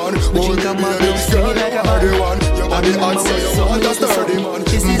are the one. Boy, girl, you are the one. Your body hot, so you want a sturdy man.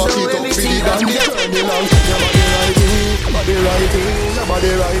 Back it up, feed it and get turning on. Your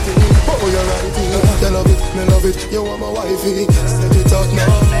body righty. Oh, you're righty. You love it, me love it. You are my wifey. Set it up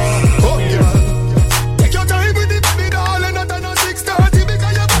now. Oh, girl. Take your time with it, baby, darling. Not on a 6:30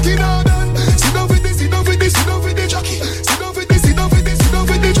 because you're back in all done. Sit down with this, sit down with the jockey. Sit down with the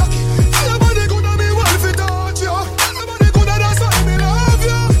jockey. Your body gonna be well fit out, yo.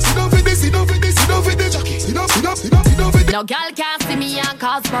 No girl can't see me and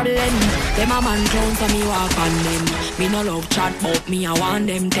cause problem. Them a man clown so me walk on them. Me no love chat but me I want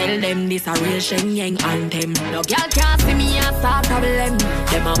them. Tell them this a real Sheng Yang anthem. No girl can't see me and start problem.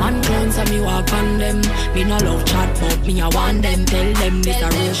 Them a man clown so me walk on them. Me no love chat but me I want them. Tell them this a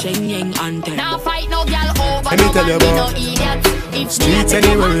real Sheng Yang anthem. Now fight no girl over no man, me no idiot. If streets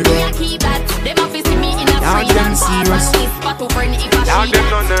anywhere we go, keep that. Them a see me in a free and far from this. But to friend if a she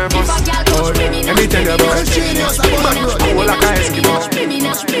that. If a girl touch me, me no genius.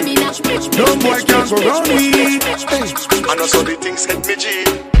 No boy can't go round me. I know so the things hit me G.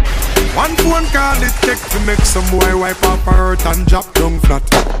 One phone call it take to make some boy wipe up her hurt and drop down flat.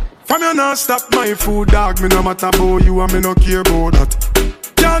 From you not stop my food dog. Me no matter about you and me no care about that.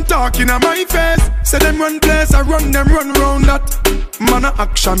 Can't talk in my face. Say them run place, I run them run round that. Man a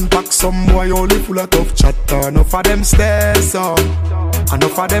action pack, some boy only full of tough chatter. Enough of them stairs up.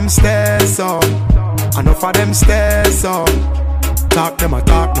 Enough of them stairs up. Enough of them stairs up. Talk them a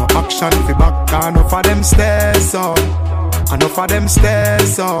talk, no action fi back. Enough of them stairs up. Enough of them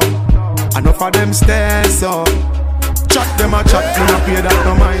stairs up. Enough of them stairs up. Chat them a chat, me not pay that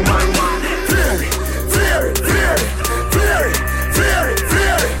no mind.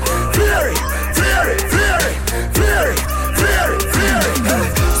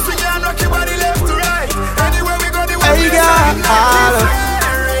 Swing and rock your body left to right. Anywhere we go, the way we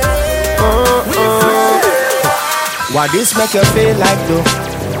What this make you feel like though?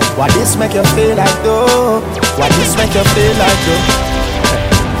 What this make you feel like though? What this make you feel like though?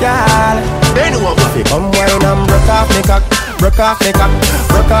 Girl, they know what we come wine and broke off me cock, broke off me cock,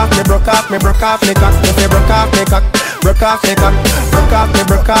 broke off me cock. If you broke off me cock, broke off me cock,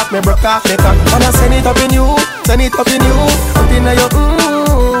 broke off me cock. Wanna send it up in you, up in your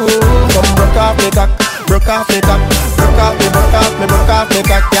come broke off me cock, broke off me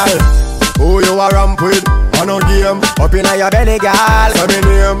cock, girl. Who you a ramp with? I no give name. Up in your belly, girl. Say me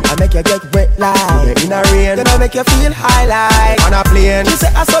name. I make you get wet like in a rain. Then I make you feel high like on a plane. She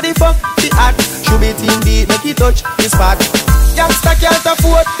say I saw the fuck the act. Should be team beat, make it touch the spot. Youngster can't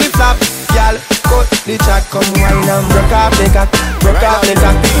afford the flap. Y'all cut the chat, come wine and broke off the cock. Broke off the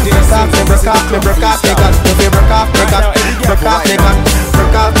cock. Broke off the broke off the broke off the cock. If you broke off the cock, broke off the cock.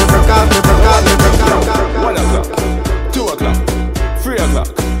 Broke off the broke off the broke off the broke off the cock. 1 o'clock, 2 o'clock, 3 o'clock,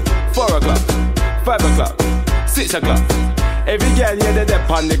 4 o'clock, 5 o'clock, 6 o'clock. Every girl here they dip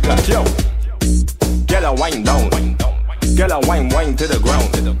on the clock, yo. Girl a wind down, girl a wine to the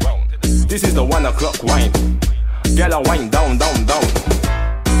ground. This is the 1 o'clock wine. Girl a wind down.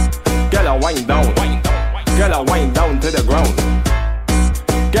 Girl a wind down. Girl a wind down to the ground.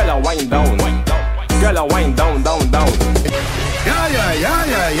 Girl a wind down. Girl a wind down.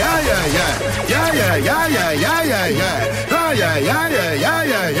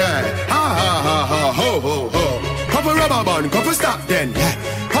 Yeah. Ha ho. Couple rubber band, couple stop then.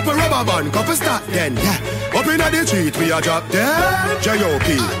 Couple rubber band, couple stop then. Up inna the street we a drop dead.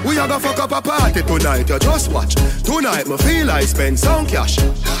 J.O.P. We a go fuck up a party tonight. You just watch. Tonight me feel I spend some cash.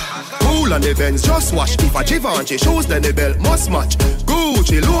 Cool on the Benz, just wash. If a Givenchy shoes, then the belt must match.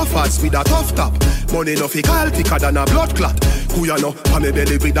 Gucci loafers with a tough top. Money no fi call thicker than a blood clot. Who you know? On me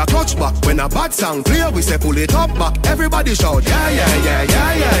belly with a clutch back. When a bad song play, we say pull it up back. Everybody shout, yeah.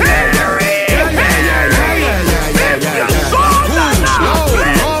 Push, loud,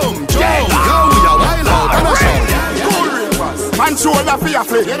 rum, jump, go, we a wild out and a shout. Cool ravers, man shoulder for your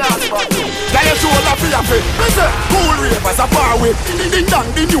flick. Girl your shoulder for your flick. Cool ravers a bar with ding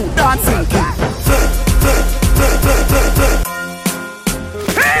dong the new dancing king.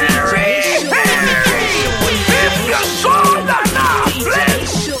 If your shoulder now flick,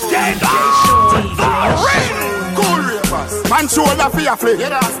 take off the ring. Cool ravers, man shoulder for your flick.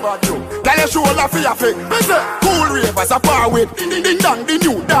 Girl your shoulder for your flick. Cool ravers a bar with ding dong the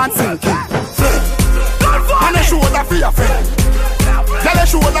new dancing king. And a shoulder for your flick. Girl your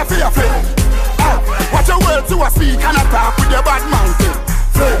shoulder for your flick. Watch your words to a speak and a talk with your bad mountain.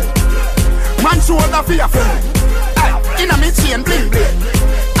 Man shoulder for your flick. Inna me chain bling bling.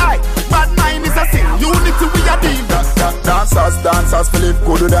 Bad mind is a sin. Unity we a deal. Dancers feel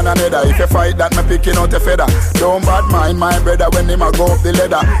gooder than another. If you fight that, me picking out a feather. Don't bad mind my brother when him a go up the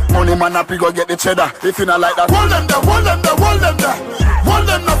ladder. Money man up, he go get the cheddar. If you not like that, hold them there. Hold them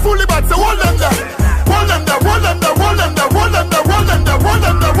there fully bad, so hold them there. Hold them there.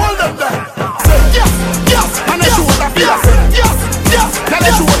 Say yes, and they shoulder for your face. Yes, tell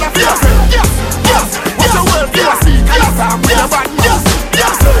they shoulder for your face. Yes, what's your word for your speak? And you talk with your bad mouth. Yes.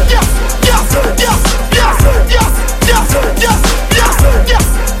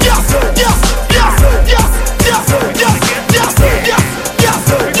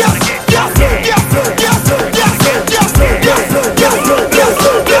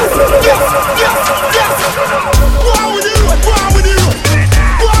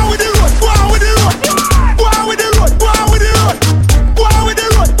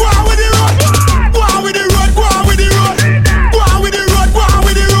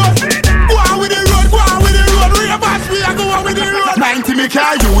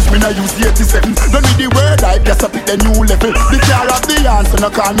 Use the 87. Don't need the word hype, just up it the new level. The car of the answer,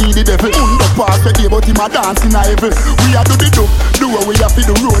 no call me the devil. Underpass the day, but him a dance in a heaven. We a do the do what we have to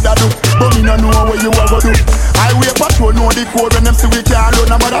the road a do. But me no know what you a go do. Highway patrol know the code when them see we can't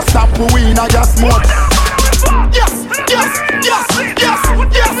run. No matter stop, we in a gas mode. Yes.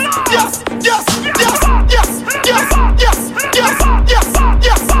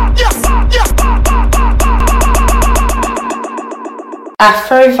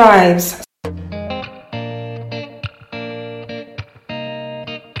 Afrovibez.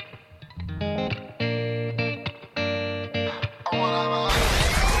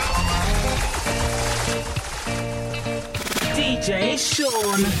 DJ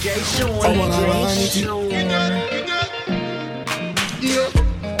Sean. Yeah,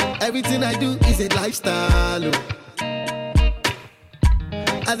 everything I do is a lifestyle.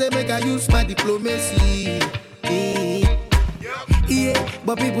 As I make I use my diplomacy. Yeah,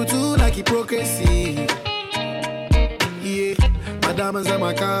 but people too like hypocrisy. Yeah, my diamonds and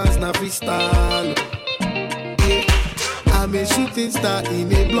my cars now freestyle. Yeah, I'm a shooting star in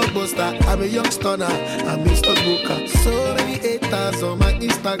a blockbuster. I'm a young stunner, I'm a stockbroker. So many haters on my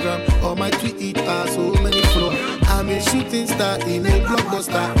Instagram, on my Twitter, so many followers. I'm a shooting star in a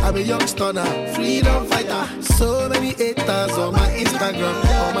blockbuster. I'm a young stunner, freedom fighter. So many haters on my Instagram,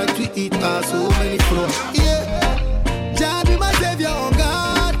 on my Twitter, so many followers. Yeah. Jah be my savior on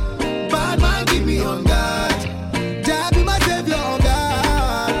God. Bad man give me on God. Jah be my savior on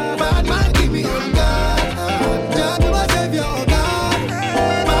God. Bad man give me on God.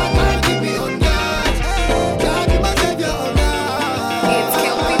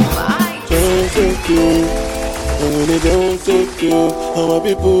 so cute. And when they down so cute, our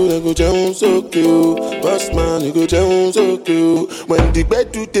people they go down so cute. Bashment, they go down so cute. When the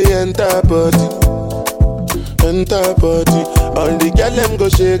bed do they enter body, all the girl them go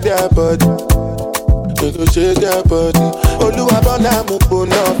shake their body, they go shake their body. Oluwabona mo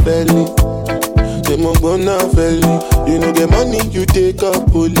gbona belly, they mo gbona belly. You know the money you take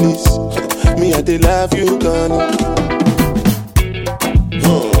up police. Me I dey love you gone.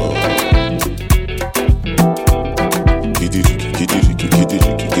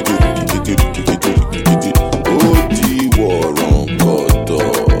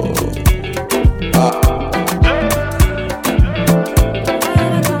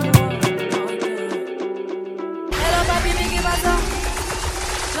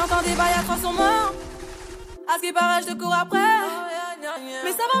 À ce qui paraît, je te cours après.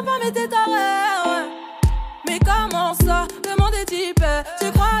 Mais ça va pas, mais t'es taré. Mais comment ça, demande des types. Tu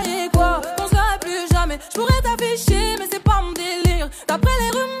croyais quoi, qu'on serait plus jamais. Je pourrais t'afficher, mais c'est pas mon délire. D'après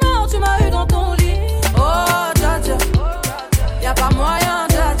les rumeurs, tu m'as eu dans ton lit. Oh, dja dja, y'a pas moyen,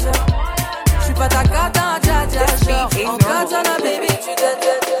 dja dja. J'suis pas ta cata, dja dja. Genre, en katana, baby, tu dja.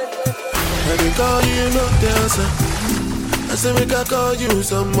 I can call you no dancer. I say make I call you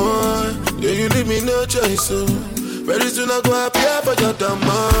some more. Yeah, you leave me no choice, so very soon I go appear for your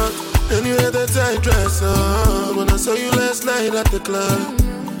demand. And you had that tight dress on when I saw you last night at the club.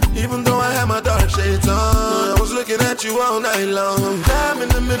 Even though I had my dark shades on, I was looking at you all night long. I'm in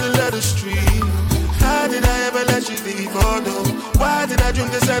the middle of the street. How did I ever let you leave? Oh no, why did I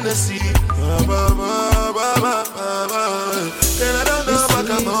drink this Hennessy? And I don't know what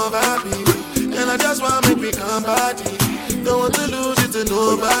come over me, and I just want to make me come body. Don't want to lose it to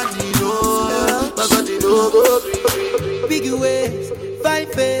nobody, no. But you know go big ways, fine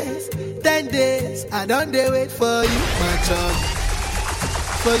face, 10 days. I don't dare wait for you, my child.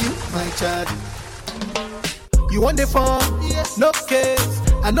 For you, my child. You want the phone? Yes. No case.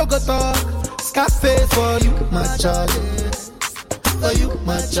 I no go talk. Scarface for you, my child. For you,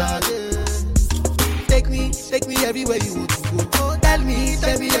 my child. Take me everywhere you want to go. Tell me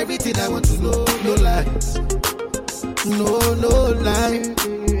everything I want to know. No lies. No lie,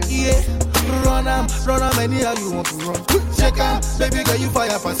 yeah. Run am anyhow you want to run. Check out, baby girl, you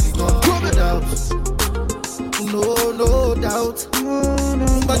fire past it gun. No doubt.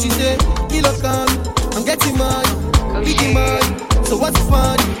 But you say, kilo come, I'm getting money, big money. So what's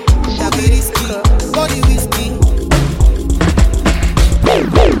funny? That be risky, body whiskey.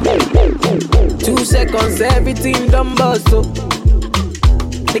 2 seconds, everything done bust, so.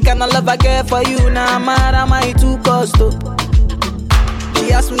 The kind of love I get for you, now I'm mad, am I too cost, oh.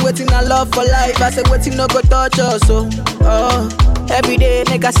 She asked me waiting I love for life, I said waiting no go touch us, so. Oh, every day,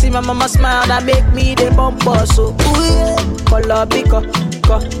 nigga see my mama smile, that make me the bump us, so. Ooh, yeah. Color pico,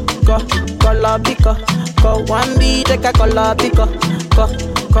 color pico, one beat, take a color pico,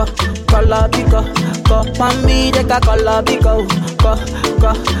 color pico, one beat, take a color pico,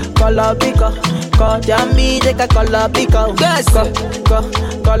 color pico. Jammy, take a color pico. Yes,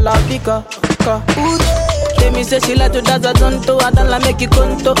 color pico. Let me say she like to dance a tonto. I don't like make you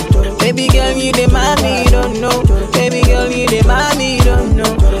conto. Baby girl, you the mommy, don't know. Baby girl, you the mommy, don't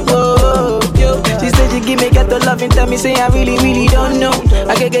know. Oh, yo. She said she give me get the love and tell me say I really don't know.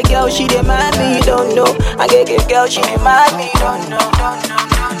 I get girl, she the mommy, don't know. I get girl, she the mommy, don't know.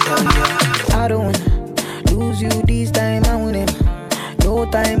 I don't wanna lose you this time, I want it. No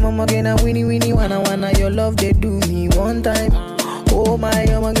time, I'm gonna winnie, wanna your love, they do me one time. Oh my,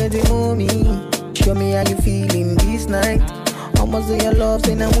 I'm gonna move me. Show me how you feeling this night. Almost say your love,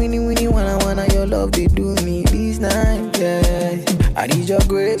 say now winnie, wanna your love, they do me this night. Yeah, I need your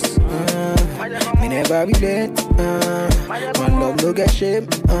grace. Me never regret. My love no get shame.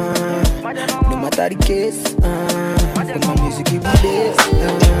 No matter the case. My music give me this.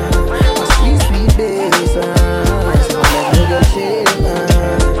 My sweet bass. My love no get shame.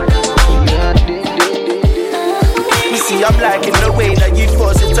 You see, I'm liking the way that you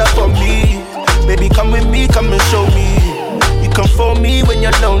force it up on me. Baby, come with me, come and show me. You come for me when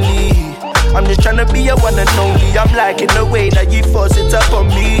you're lonely. I'm just tryna be your one and only. I'm liking the way that you force it up on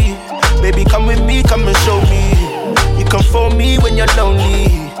me. Baby, come with me, come and show me. You come for me when you're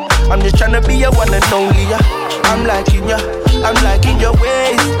lonely. I'm just tryna be your one and only. I'm liking ya, I'm liking your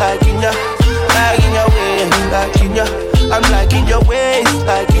ways, liking ya, liking your ways, liking ya. I'm liking your ways,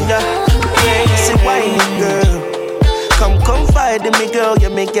 liking ya. Yeah, say whine, girl. Come confide in me, girl. You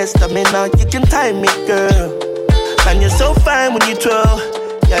make get stamina, you can time me, girl. And you're so fine when you twirl.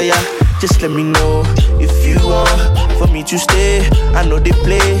 Yeah. Just let me know if you want for me to stay. I know they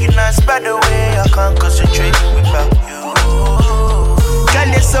play. You're nice by the way, I can't concentrate without you. Girl,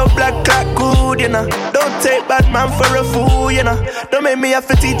 you're so black like good. know. Don't take bad man for a fool, you know. Don't make me have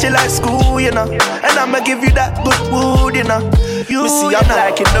to teach you like school, you know. And I'ma give you that good wood, you know. You see, I'm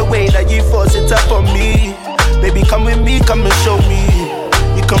liking the way that you force it up on me. Baby, come with me, come and show me.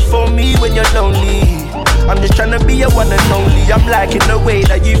 You come for me when you're lonely. I'm just tryna be your one and only. I'm liking the way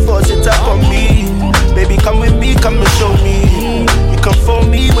that you force it up on me. Baby, come with me, come and show me. You come for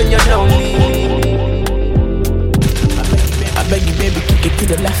me when you're lonely. I beg you, baby, kick it to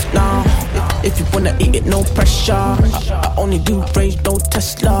the left now. If you wanna eat it, no pressure. I only do rage, no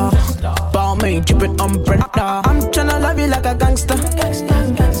Tesla. Balmain, drippin' umbrella. I'm tryna love you like a gangster.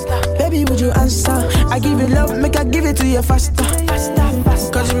 Baby, would you answer? I give you love, make I give it to you faster.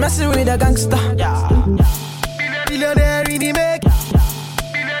 Cause you messing with a gangster. Billionaire in the make.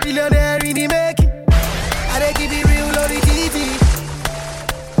 Billionaire in the make. I dey keep it real on the TV.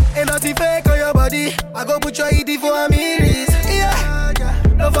 Ain't nothing fake on your body. I go put your ED for a miris. Yeah,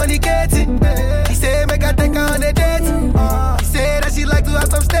 no fornicating. He say make I take her on a date. He say that she like to have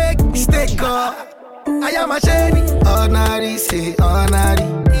some steak. I am a shady. Ordinary, say ordinary.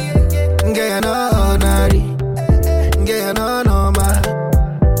 Girl, you know ordinary. Girl, you know normal.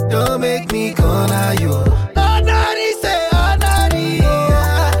 Don't make me corner you. Ordinary, say ordinary.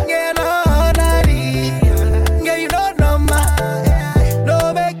 Girl, you know ordinary. Girl, you know normal.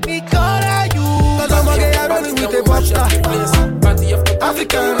 Don't make me corner you. Cause I'm a girl rolling with a pasta.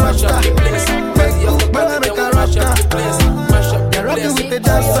 African Rasta. When I make a Rasta. You're rocking with the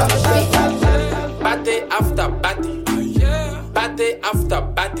dancer. Party after party. Party after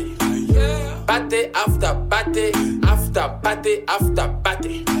party. Party after party. After party after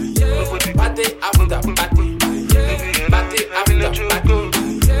party. Party after party. Party after party.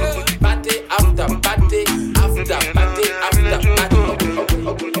 Party after party. After party after party.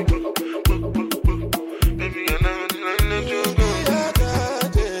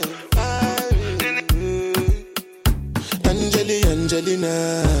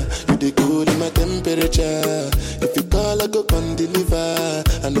 Angelina, you the cool in my temperature. If you call, I go come deliver.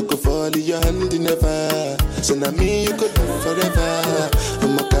 I no go fall in your hand never. So now me you could do forever.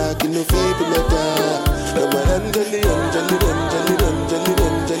 I'm a cocky no fable letter. I'm a Angelina.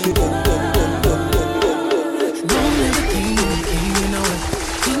 Don't let the king, you know it.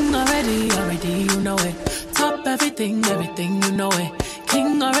 King already, you know it. Top everything, you know it.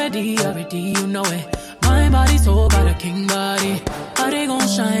 King already, you know it. My body so got a king body. Body gon'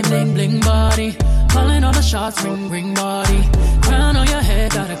 shine, bling bling body. Calling all the shots, ring ring body. Crown on your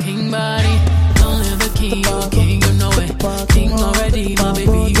head, got a king body. Don't live the king, you know it. King already, my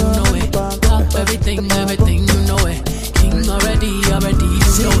baby, you know it. Top everything, you know it. King already, you know it.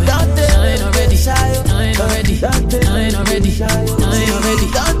 Shine already, shine already, shine already, shine already, shine already.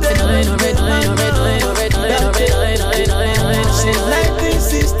 Since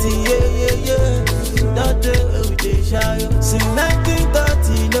 1960, yeah. Don't do what we dey shy. Since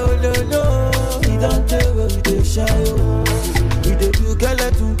 1930, no. We don't do what we dey shy. We dey do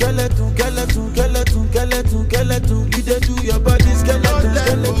skeleton. You dey do your body skeleton. We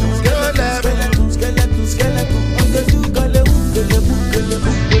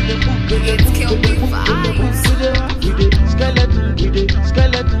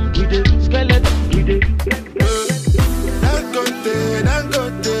dey do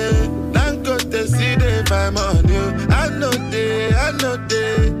Dangote, see they find money.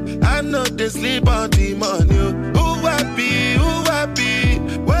 I know they sleep on the money. Who happy?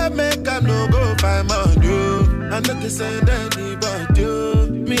 Where make I no go find money? I know they send anybody.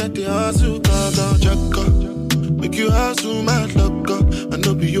 Me at the hustle, go check up. Make you hustle, my luck up. I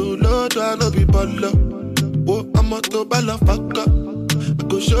know be your lord, I know be baller. Oh, I'm a to baller, fuck up. I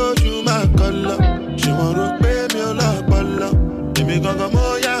go show you my color. She wanna pay me a lot, baller. Give me ganga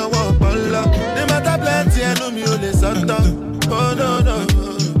moya, one baller. They matter plenty, I know me only santa. Oh no.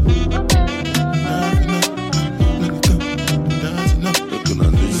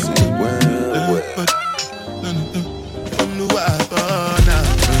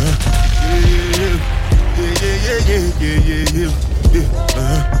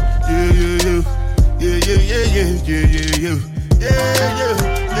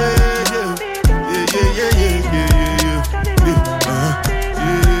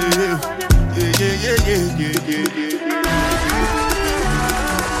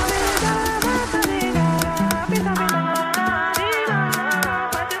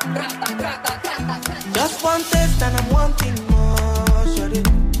 Just one taste and I'm wanting more, shawty.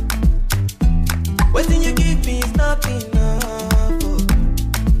 Waiting you give me is not enough. Oh.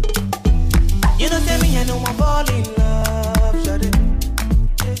 You don't tell me I know I'm falling in love, shawty.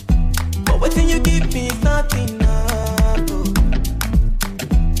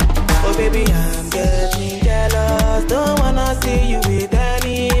 baby, I'm getting jealous. Don't wanna see you with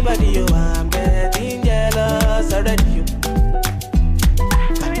anybody, yo. I'm getting jealous already.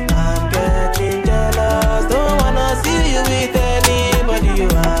 I'm getting jealous. Don't wanna see you with anybody, yo.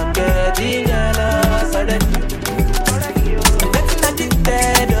 I'm getting jealous already. I'm getting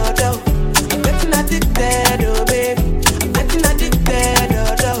addicted, oh, oh. I'm getting addicted, oh, baby. I'm getting addicted,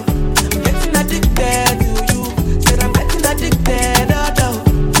 oh, oh. I'm getting addicted to you. Said I'm getting addicted, oh, oh.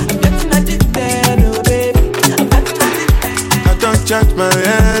 I'm getting addicted, oh, baby. I'm getting addicted. I don't charge my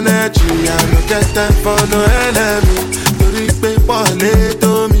energy. I don't get time for no enemy. Tori pe pole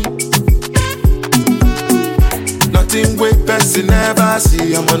to me. Nothing with person never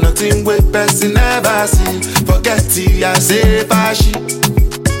see. I'm on nothing with person never see. Forget it, I say fashi.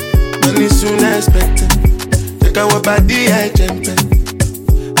 Money soon expected. Take our body, I jump.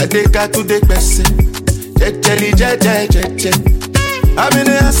 I take her to the person. Jelly, jelly. I'm in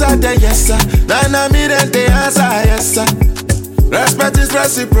the answer, the yes, sir. Then I'm in the answer, yes, sir. Respect is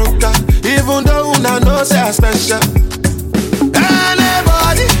reciprocal, even though I know say I'm special.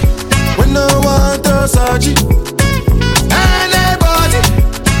 Anybody, we no want to search it. Anybody,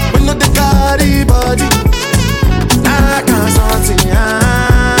 we no the carry body. I can't something, I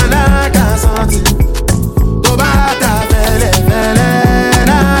can't something. To bata fele,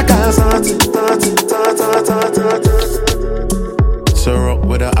 I can't something. So rock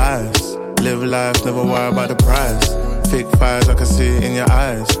with the eyes, live life, never worry about the price. Fake fires, I can see it in your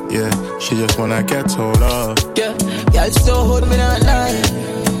eyes. Yeah, she just wanna get told off. Yeah, y'all still hold me that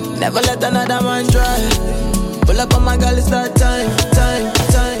line. Never let another man drive. Pull up on my girl, it's that time.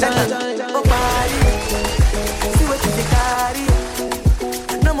 Oh, body. See what you carry.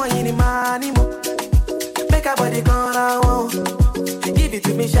 No more any money, more. Make a body gone, I won't. Give it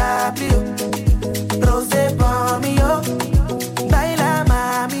to me sharply, yo. Rose for me, yo. Baila,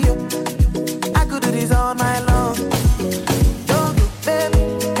 mami, yo. I could do this all night long.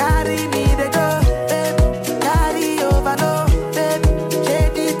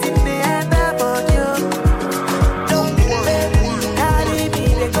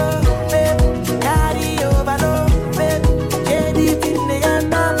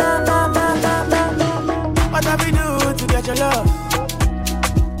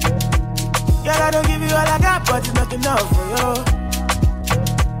 But it's not enough for you.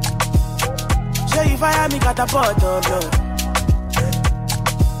 Say you fire me, catapult of you.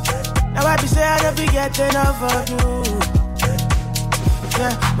 Now I be say I don't forget enough of you.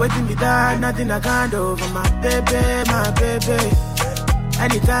 Yeah, waiting me down, nothing I can't do for my baby, my baby.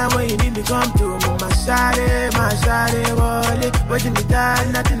 Anytime when you need me, come to me, my shawty, wallet. Waiting me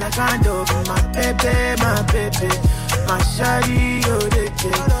down, nothing I can't do for my baby, my baby. My shawty, oh, they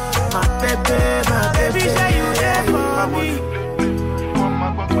my baby, say you there for me.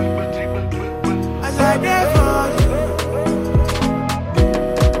 As I there for you.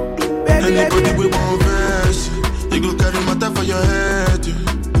 Anybody we won't verse. You go carry matter for your head.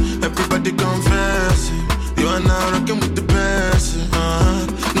 Everybody confess. You are now rocking with the best.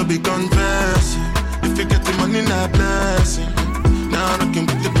 No big confess. If you get the money, not blessing. Now rocking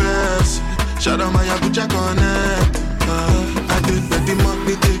with the best. Shout out my Abuja Connect. I did the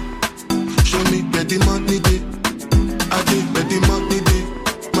money day. Show me where the money day. I did where the money day.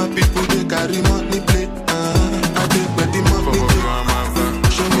 My people they carry money play. I did where the money day.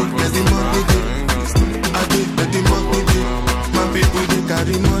 Show me where the money day. I did where the money day. My people they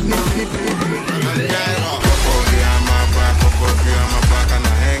carry money play. I'm back and I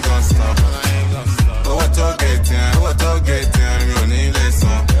ain't gonna stop. Oh, what to get, you need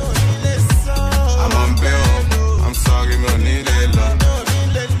listen. I'm on bill. I'm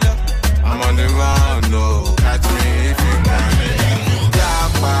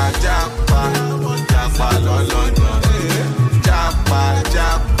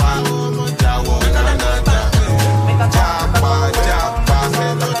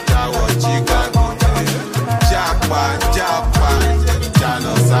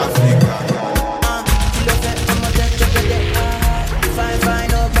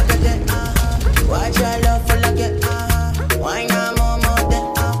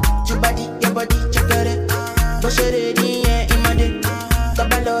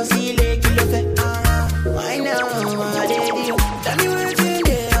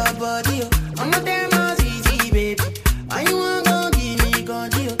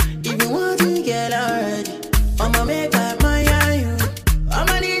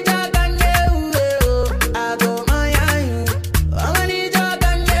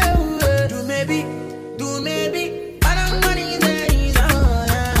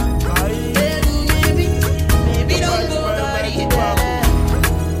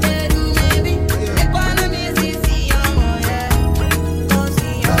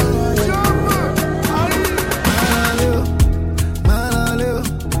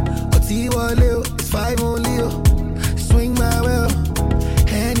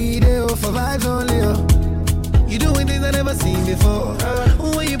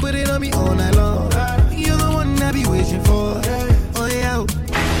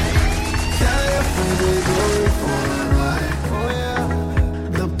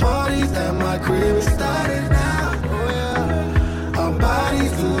crib, it started now. Oh yeah. Our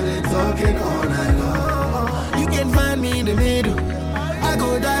bodies do the talking all night long. You can find me in the middle. I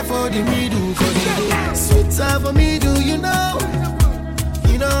go die for the middle. Cause you do sweet time for me, do you know?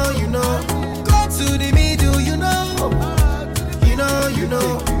 You know. Go to the middle, you know. You know.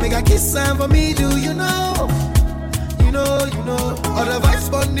 Make a kiss time for me, do you know? You know. Other vibes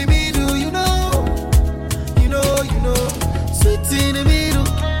on the middle, you know. You know. Sweet in the middle.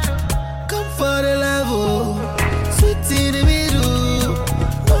 Come for the level. Sweet in the middle.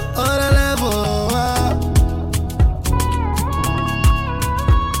 No other level.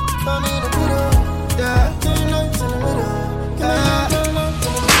 Come in the middle. Yeah.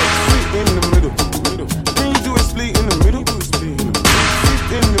 Split in the middle. Can you do a split in the middle? Split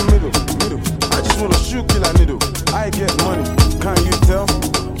in the middle. I just wanna shoot kill a needle. I get money, can you tell?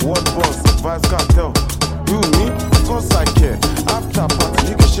 What boss, Vibes Cartel. You, me, of course I care. After party,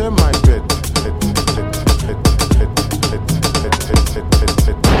 you can share my bed.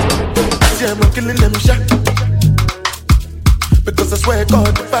 See, I'm not killing them shot. Because I swear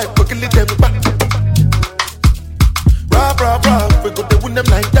God, the fight, we're killing them back. Rah, we go to win them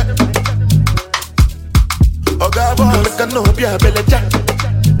like that. Oh God, boy, like I know, be a belly jack.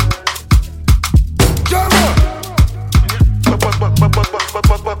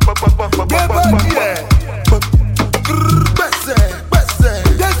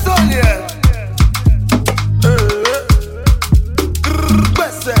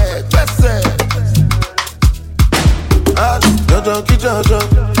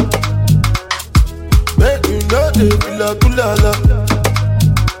 Make you know they feel a kulala.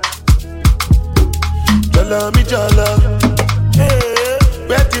 Jala mi jala.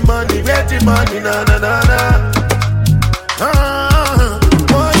 Where the money, na.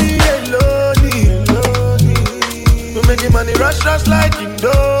 Money alone. We making money rush like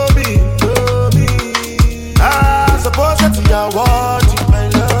Indomie. I suppose that's your what my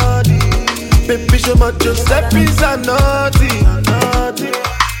lordy. Baby, show my Giuseppe's a naughty.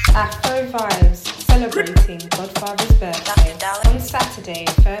 Afrovibez celebrating Godafather's birthday on Saturday,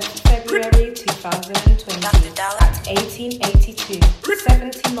 1st February 2020 at 1882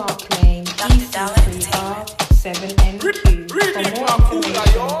 70 Mark Lane, EC3R 7NQ. For more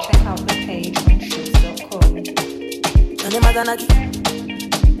information, check out the page on shoes.com.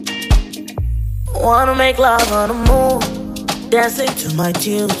 Wanna make love on the moon, dancing to my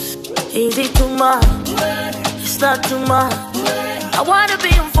tunes. Easy too much, it's not too much. I wanna be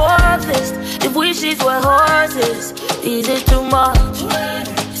enforced. If wishes were horses, easy too much,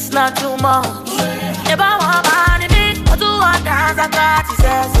 it's not too much. If I want money, me, I do want dance, I got to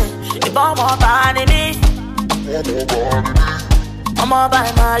say. If I want money, me, I'ma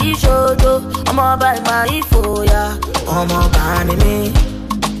buy my shojo, I'ma buy my foya, I'ma buy me.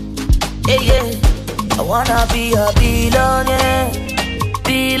 Yeah. I wanna be a billionaire,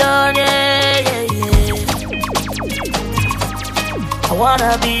 yeah. I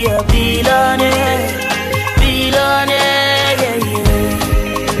wanna be a billionaire, yeah.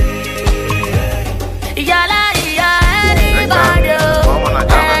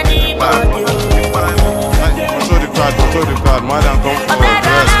 Anybody. Control the crowd, madam, come for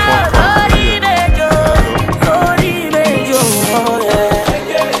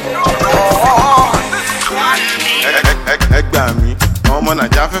ẹgbà mi, ọmọ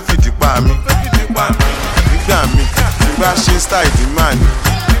Nàìjíríà fẹ́ fìdí pa mi. Nígbà mi, tí bá ṣe style ìdí máa ní.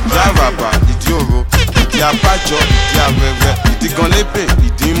 Ìdí àràbà, ìdí òro, ìdí abájọ, ìdí awẹ́wẹ́, ìdí gan lébè,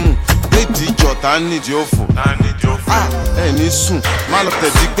 ìdí mú. Léèdì ìjọ tá nídìí òfò. Ẹni sùn, má lọ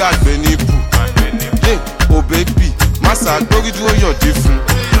tẹ̀dí gbàgbé ní ibù. Yé, o bébì, má ṣàgbórí dúró yọ̀dí fún.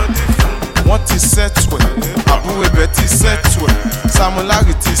 Wọ́n ti sẹ́tù ẹ̀, Afrovibez ti sẹ́tù ẹ̀,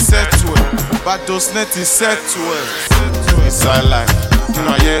 Samulari ti sẹ́tù ẹ̀, Badosnet ti sẹ́tù ẹ̀. Ìsàlàyé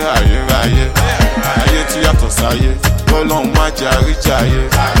nínú ayé, ayé tí yàtọ̀ sáyé, Ọlọ́run má jẹ́ àríjàyé.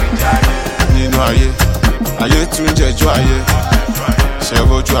 Nínú ayé tún jẹjọ́ ayé,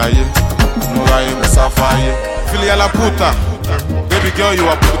 ṣẹ̀rọ̀jú ayé, mo ráyé mo sáfà ayé. Filiala puta, baby girl you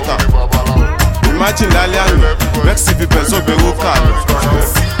are puta. Imagine lálẹ́ àná, Afrovibez ó bẹ̀rù kàlọ́.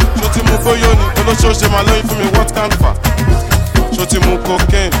 Ṣó ti mú bóyó ni, olóṣó ṣe máa lóyún fún mi what can fa? Ṣó ti mú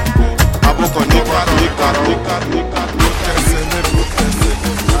cocaine, abúkọ̀ níkà.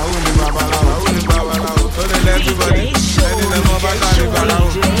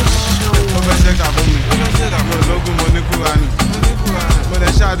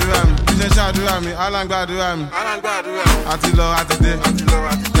 Ṣàdúrà mi, alágbàdúrà mi. Àti lọ àti dé,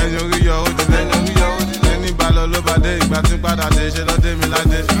 ẹ̀yìn orí yọ ó ti dé. Ẹni bá lọ ló bá dé, ìgbà tí padà dé, ṣe lọ dé mi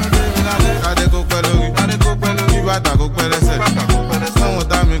ládé. Kádé kó pẹ́ lórí, kí bàtà kó pẹ́ lẹ́sẹ̀. Sọ́wọ́n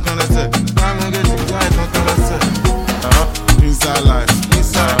tá mi kan lẹ́sẹ̀, bámu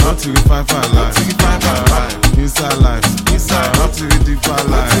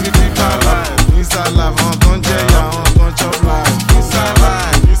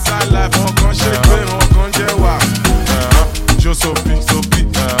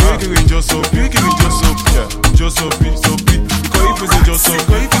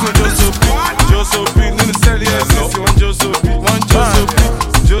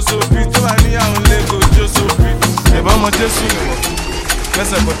Jésù ni wọ́n.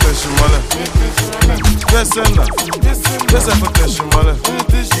 Kẹ́sẹ̀ kò tẹ̀sí mọ́lẹ̀. Kẹ́sẹ̀ náà. Kẹ́sẹ̀ kò tẹ̀sí mọ́lẹ̀.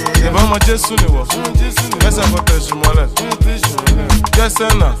 Ìbá ọmọ Jésù ni wọ́n. Kẹ́sẹ̀ kò tẹ̀sí mọ́lẹ̀. Kẹ́sẹ̀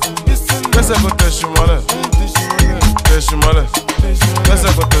náà. Kẹ́sẹ̀ kò tẹ̀sí mọ́lẹ̀. Tẹ̀sí mọ́lẹ̀.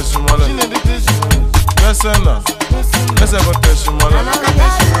 Kẹ́sẹ̀ kò tẹ̀sí mọ́lẹ̀. Kẹ́sẹ̀ náà. Kẹ́sẹ̀ kò tẹ̀sí mọ́lẹ̀.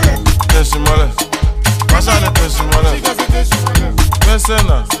 Tẹ̀sí mọ́lẹ̀. Masha le tẹ̀sí mọ́lẹ̀. Kẹ́sẹ̀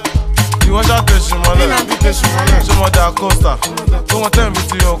náà. Ìwọ́n ṣá tẹ̀sí mọ́lẹ̀. Ṣé mo dà kósta? Tó wọ́n tẹ̀ mí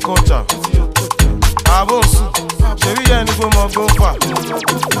ti yọ kócha. Àbò sùn. Ṣèrí yẹn ni pé mo gbó fà.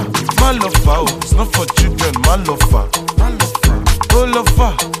 Má lọ fà o, it's not for children, má lọ fà. Ó lọ fà,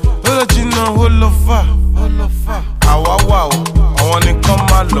 ó lọ jìnnà, ó lọ fà. Àwa wà o, àwọn nìkan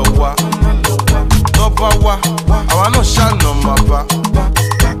má lọ wá. Tó bá wá, àwa náà ṣàna máa bá.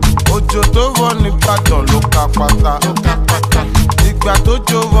 Òjò tó rọ̀ nígbàdàn ló ká pátá. Ìgbà tó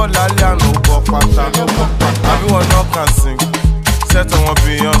jó rọ̀ lálẹ́ àná ó bọ́ pátá. Àbí wọn náà kàn sing, sẹ́tọ̀ wọn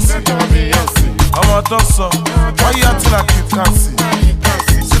Beyonce. Ọmọ tó sọ, why you acting like you can't see?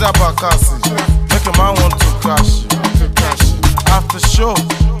 See that back see, make a man want to crash. After shows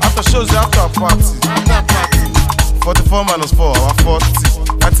is after party. 44 minus 4, our 40.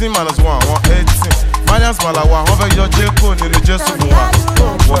 19 minus 1, 118. Marians Malawa, over your J-Code, nearly just for one.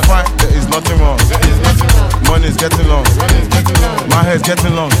 We're fine, there is nothing wrong. Money is getting long. My head's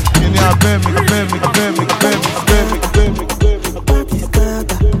getting long. Can you pay me?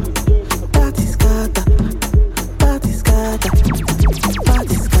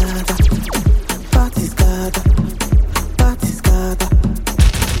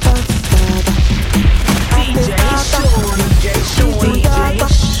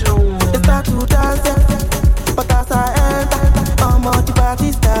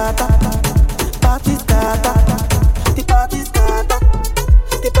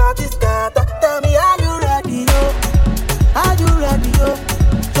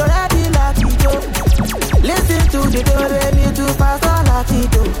 Listen to the do, re mi do, pass all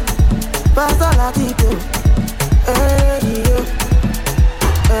I do.